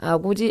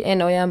akuti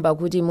ena oyamba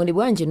kuti muli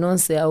bwanji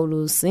nonse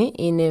aulusi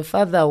ine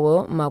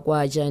Fatherwell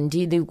Makwaja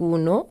ndili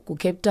kuno ku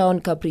Cape Town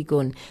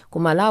Capricorn ku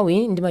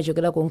Malawi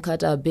ndimachokera ku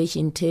Nkhata Beach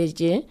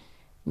Inteche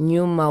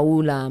New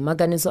Maula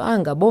maganizo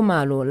anga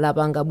bomalo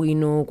lapanga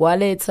bwino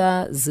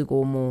kwaletsa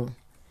zikomo.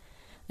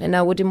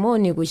 Ena kuti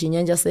moni ku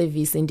Chinyanja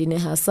service ndine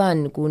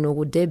Hassan kuno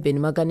ku Durban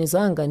maganizo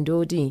anga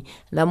ndioti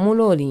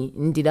lamuloli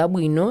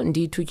ndilabwino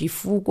ndithu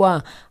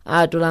chifukwa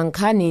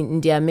atolankhani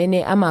ndi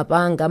amene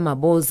amapanga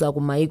maboza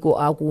ku maiko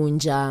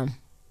akunja.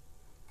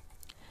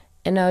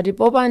 Ena kuti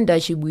popanda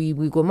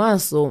chibwibwi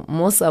komanso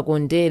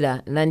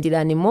mosakondera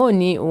landirani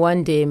moni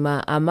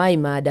wandema amayi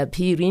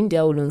madaphiri ndi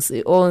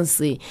aulunsi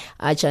onse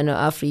a Channel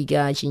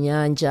Africa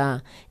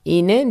Chinyanja.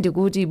 Ine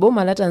ndikuti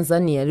boma la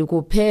Tanzania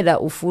likuphera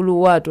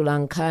ufulu wa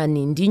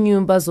atolankhani ndi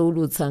nyumba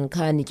zoulutsa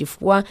nkhani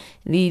chifukwa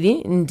lili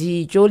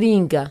ndi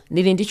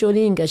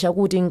cholinga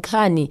chakuti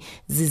nkhani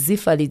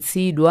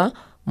zizifalitsidwa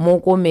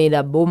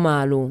mokomera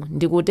bomalo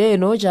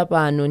ndikutero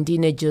chapano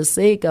ndine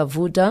Jose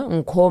Kavuta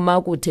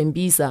Nkhoma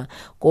kuthembisa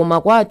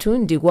koma kwathu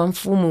ndi kwa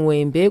mfumu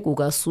Wembe ku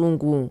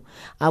Kasungu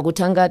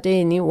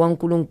akuthangateni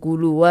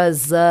wamkulunkulu wa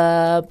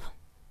ZAP.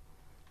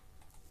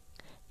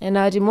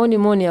 Ena ati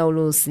moni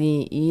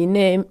aulusi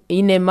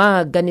ine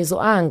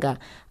maganizo anga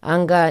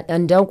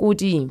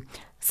ndakuti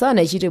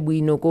sana ichite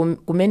bwino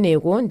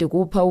kumeneko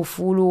ndikupha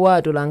ufulu wa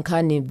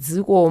atolankhani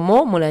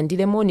dzikomo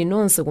mulandire moni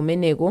nonse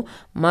kumeneko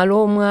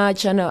malo mwa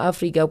Channel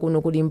Africa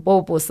kuno ku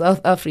Limpopo South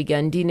Africa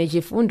ndine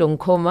Chifundo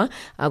Nkhoma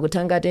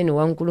akuthangateni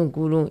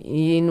wamkulunkulu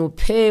inu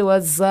phewa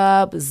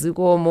ZAP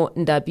zikomo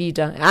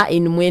ndapita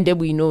inu muyende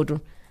bwinotu.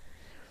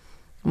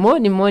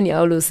 Moni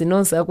aulusi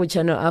nonse aku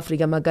Channel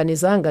Africa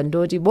maganizo anga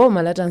ndoti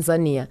boma la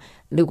Tanzania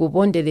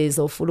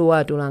likupondereza ufulu wa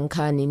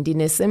atolankhani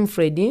ndine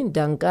Semfred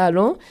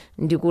Dankalo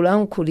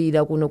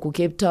ndikulankhulira kuno ku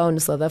Cape Town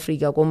South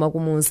Africa koma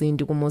kumuzi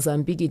ndi ku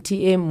Mozambique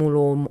TM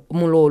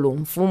Mulolo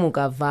mfumu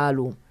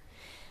Kavalo.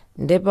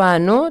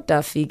 Ndepano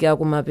tafika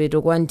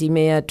kumapeto kwa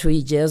ndime yathu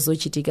ija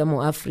yazochitika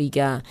mu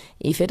Africa.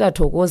 Ife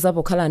tathokoza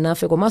pokhala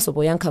nafe komanso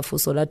poyankha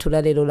funso lathu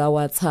lalero la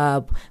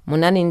WhatsApp.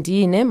 Munani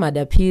ndine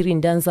Madaphiri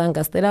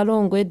ndanzanga Stella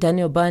Longwe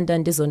Daniel Banda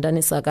ndi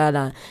Zondani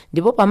Sakala.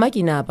 Ndipo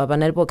pamakina apa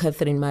panalipo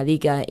Catherine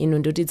Malika inu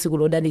ndoti tsiku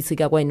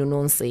lodalitsika kwa inu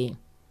nonse.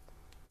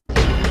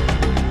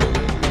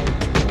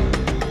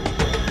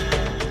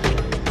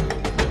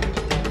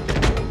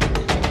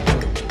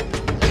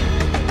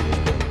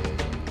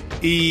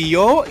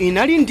 Iyo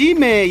inali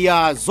ndime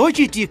ya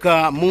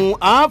zochitika mu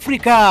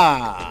Africa.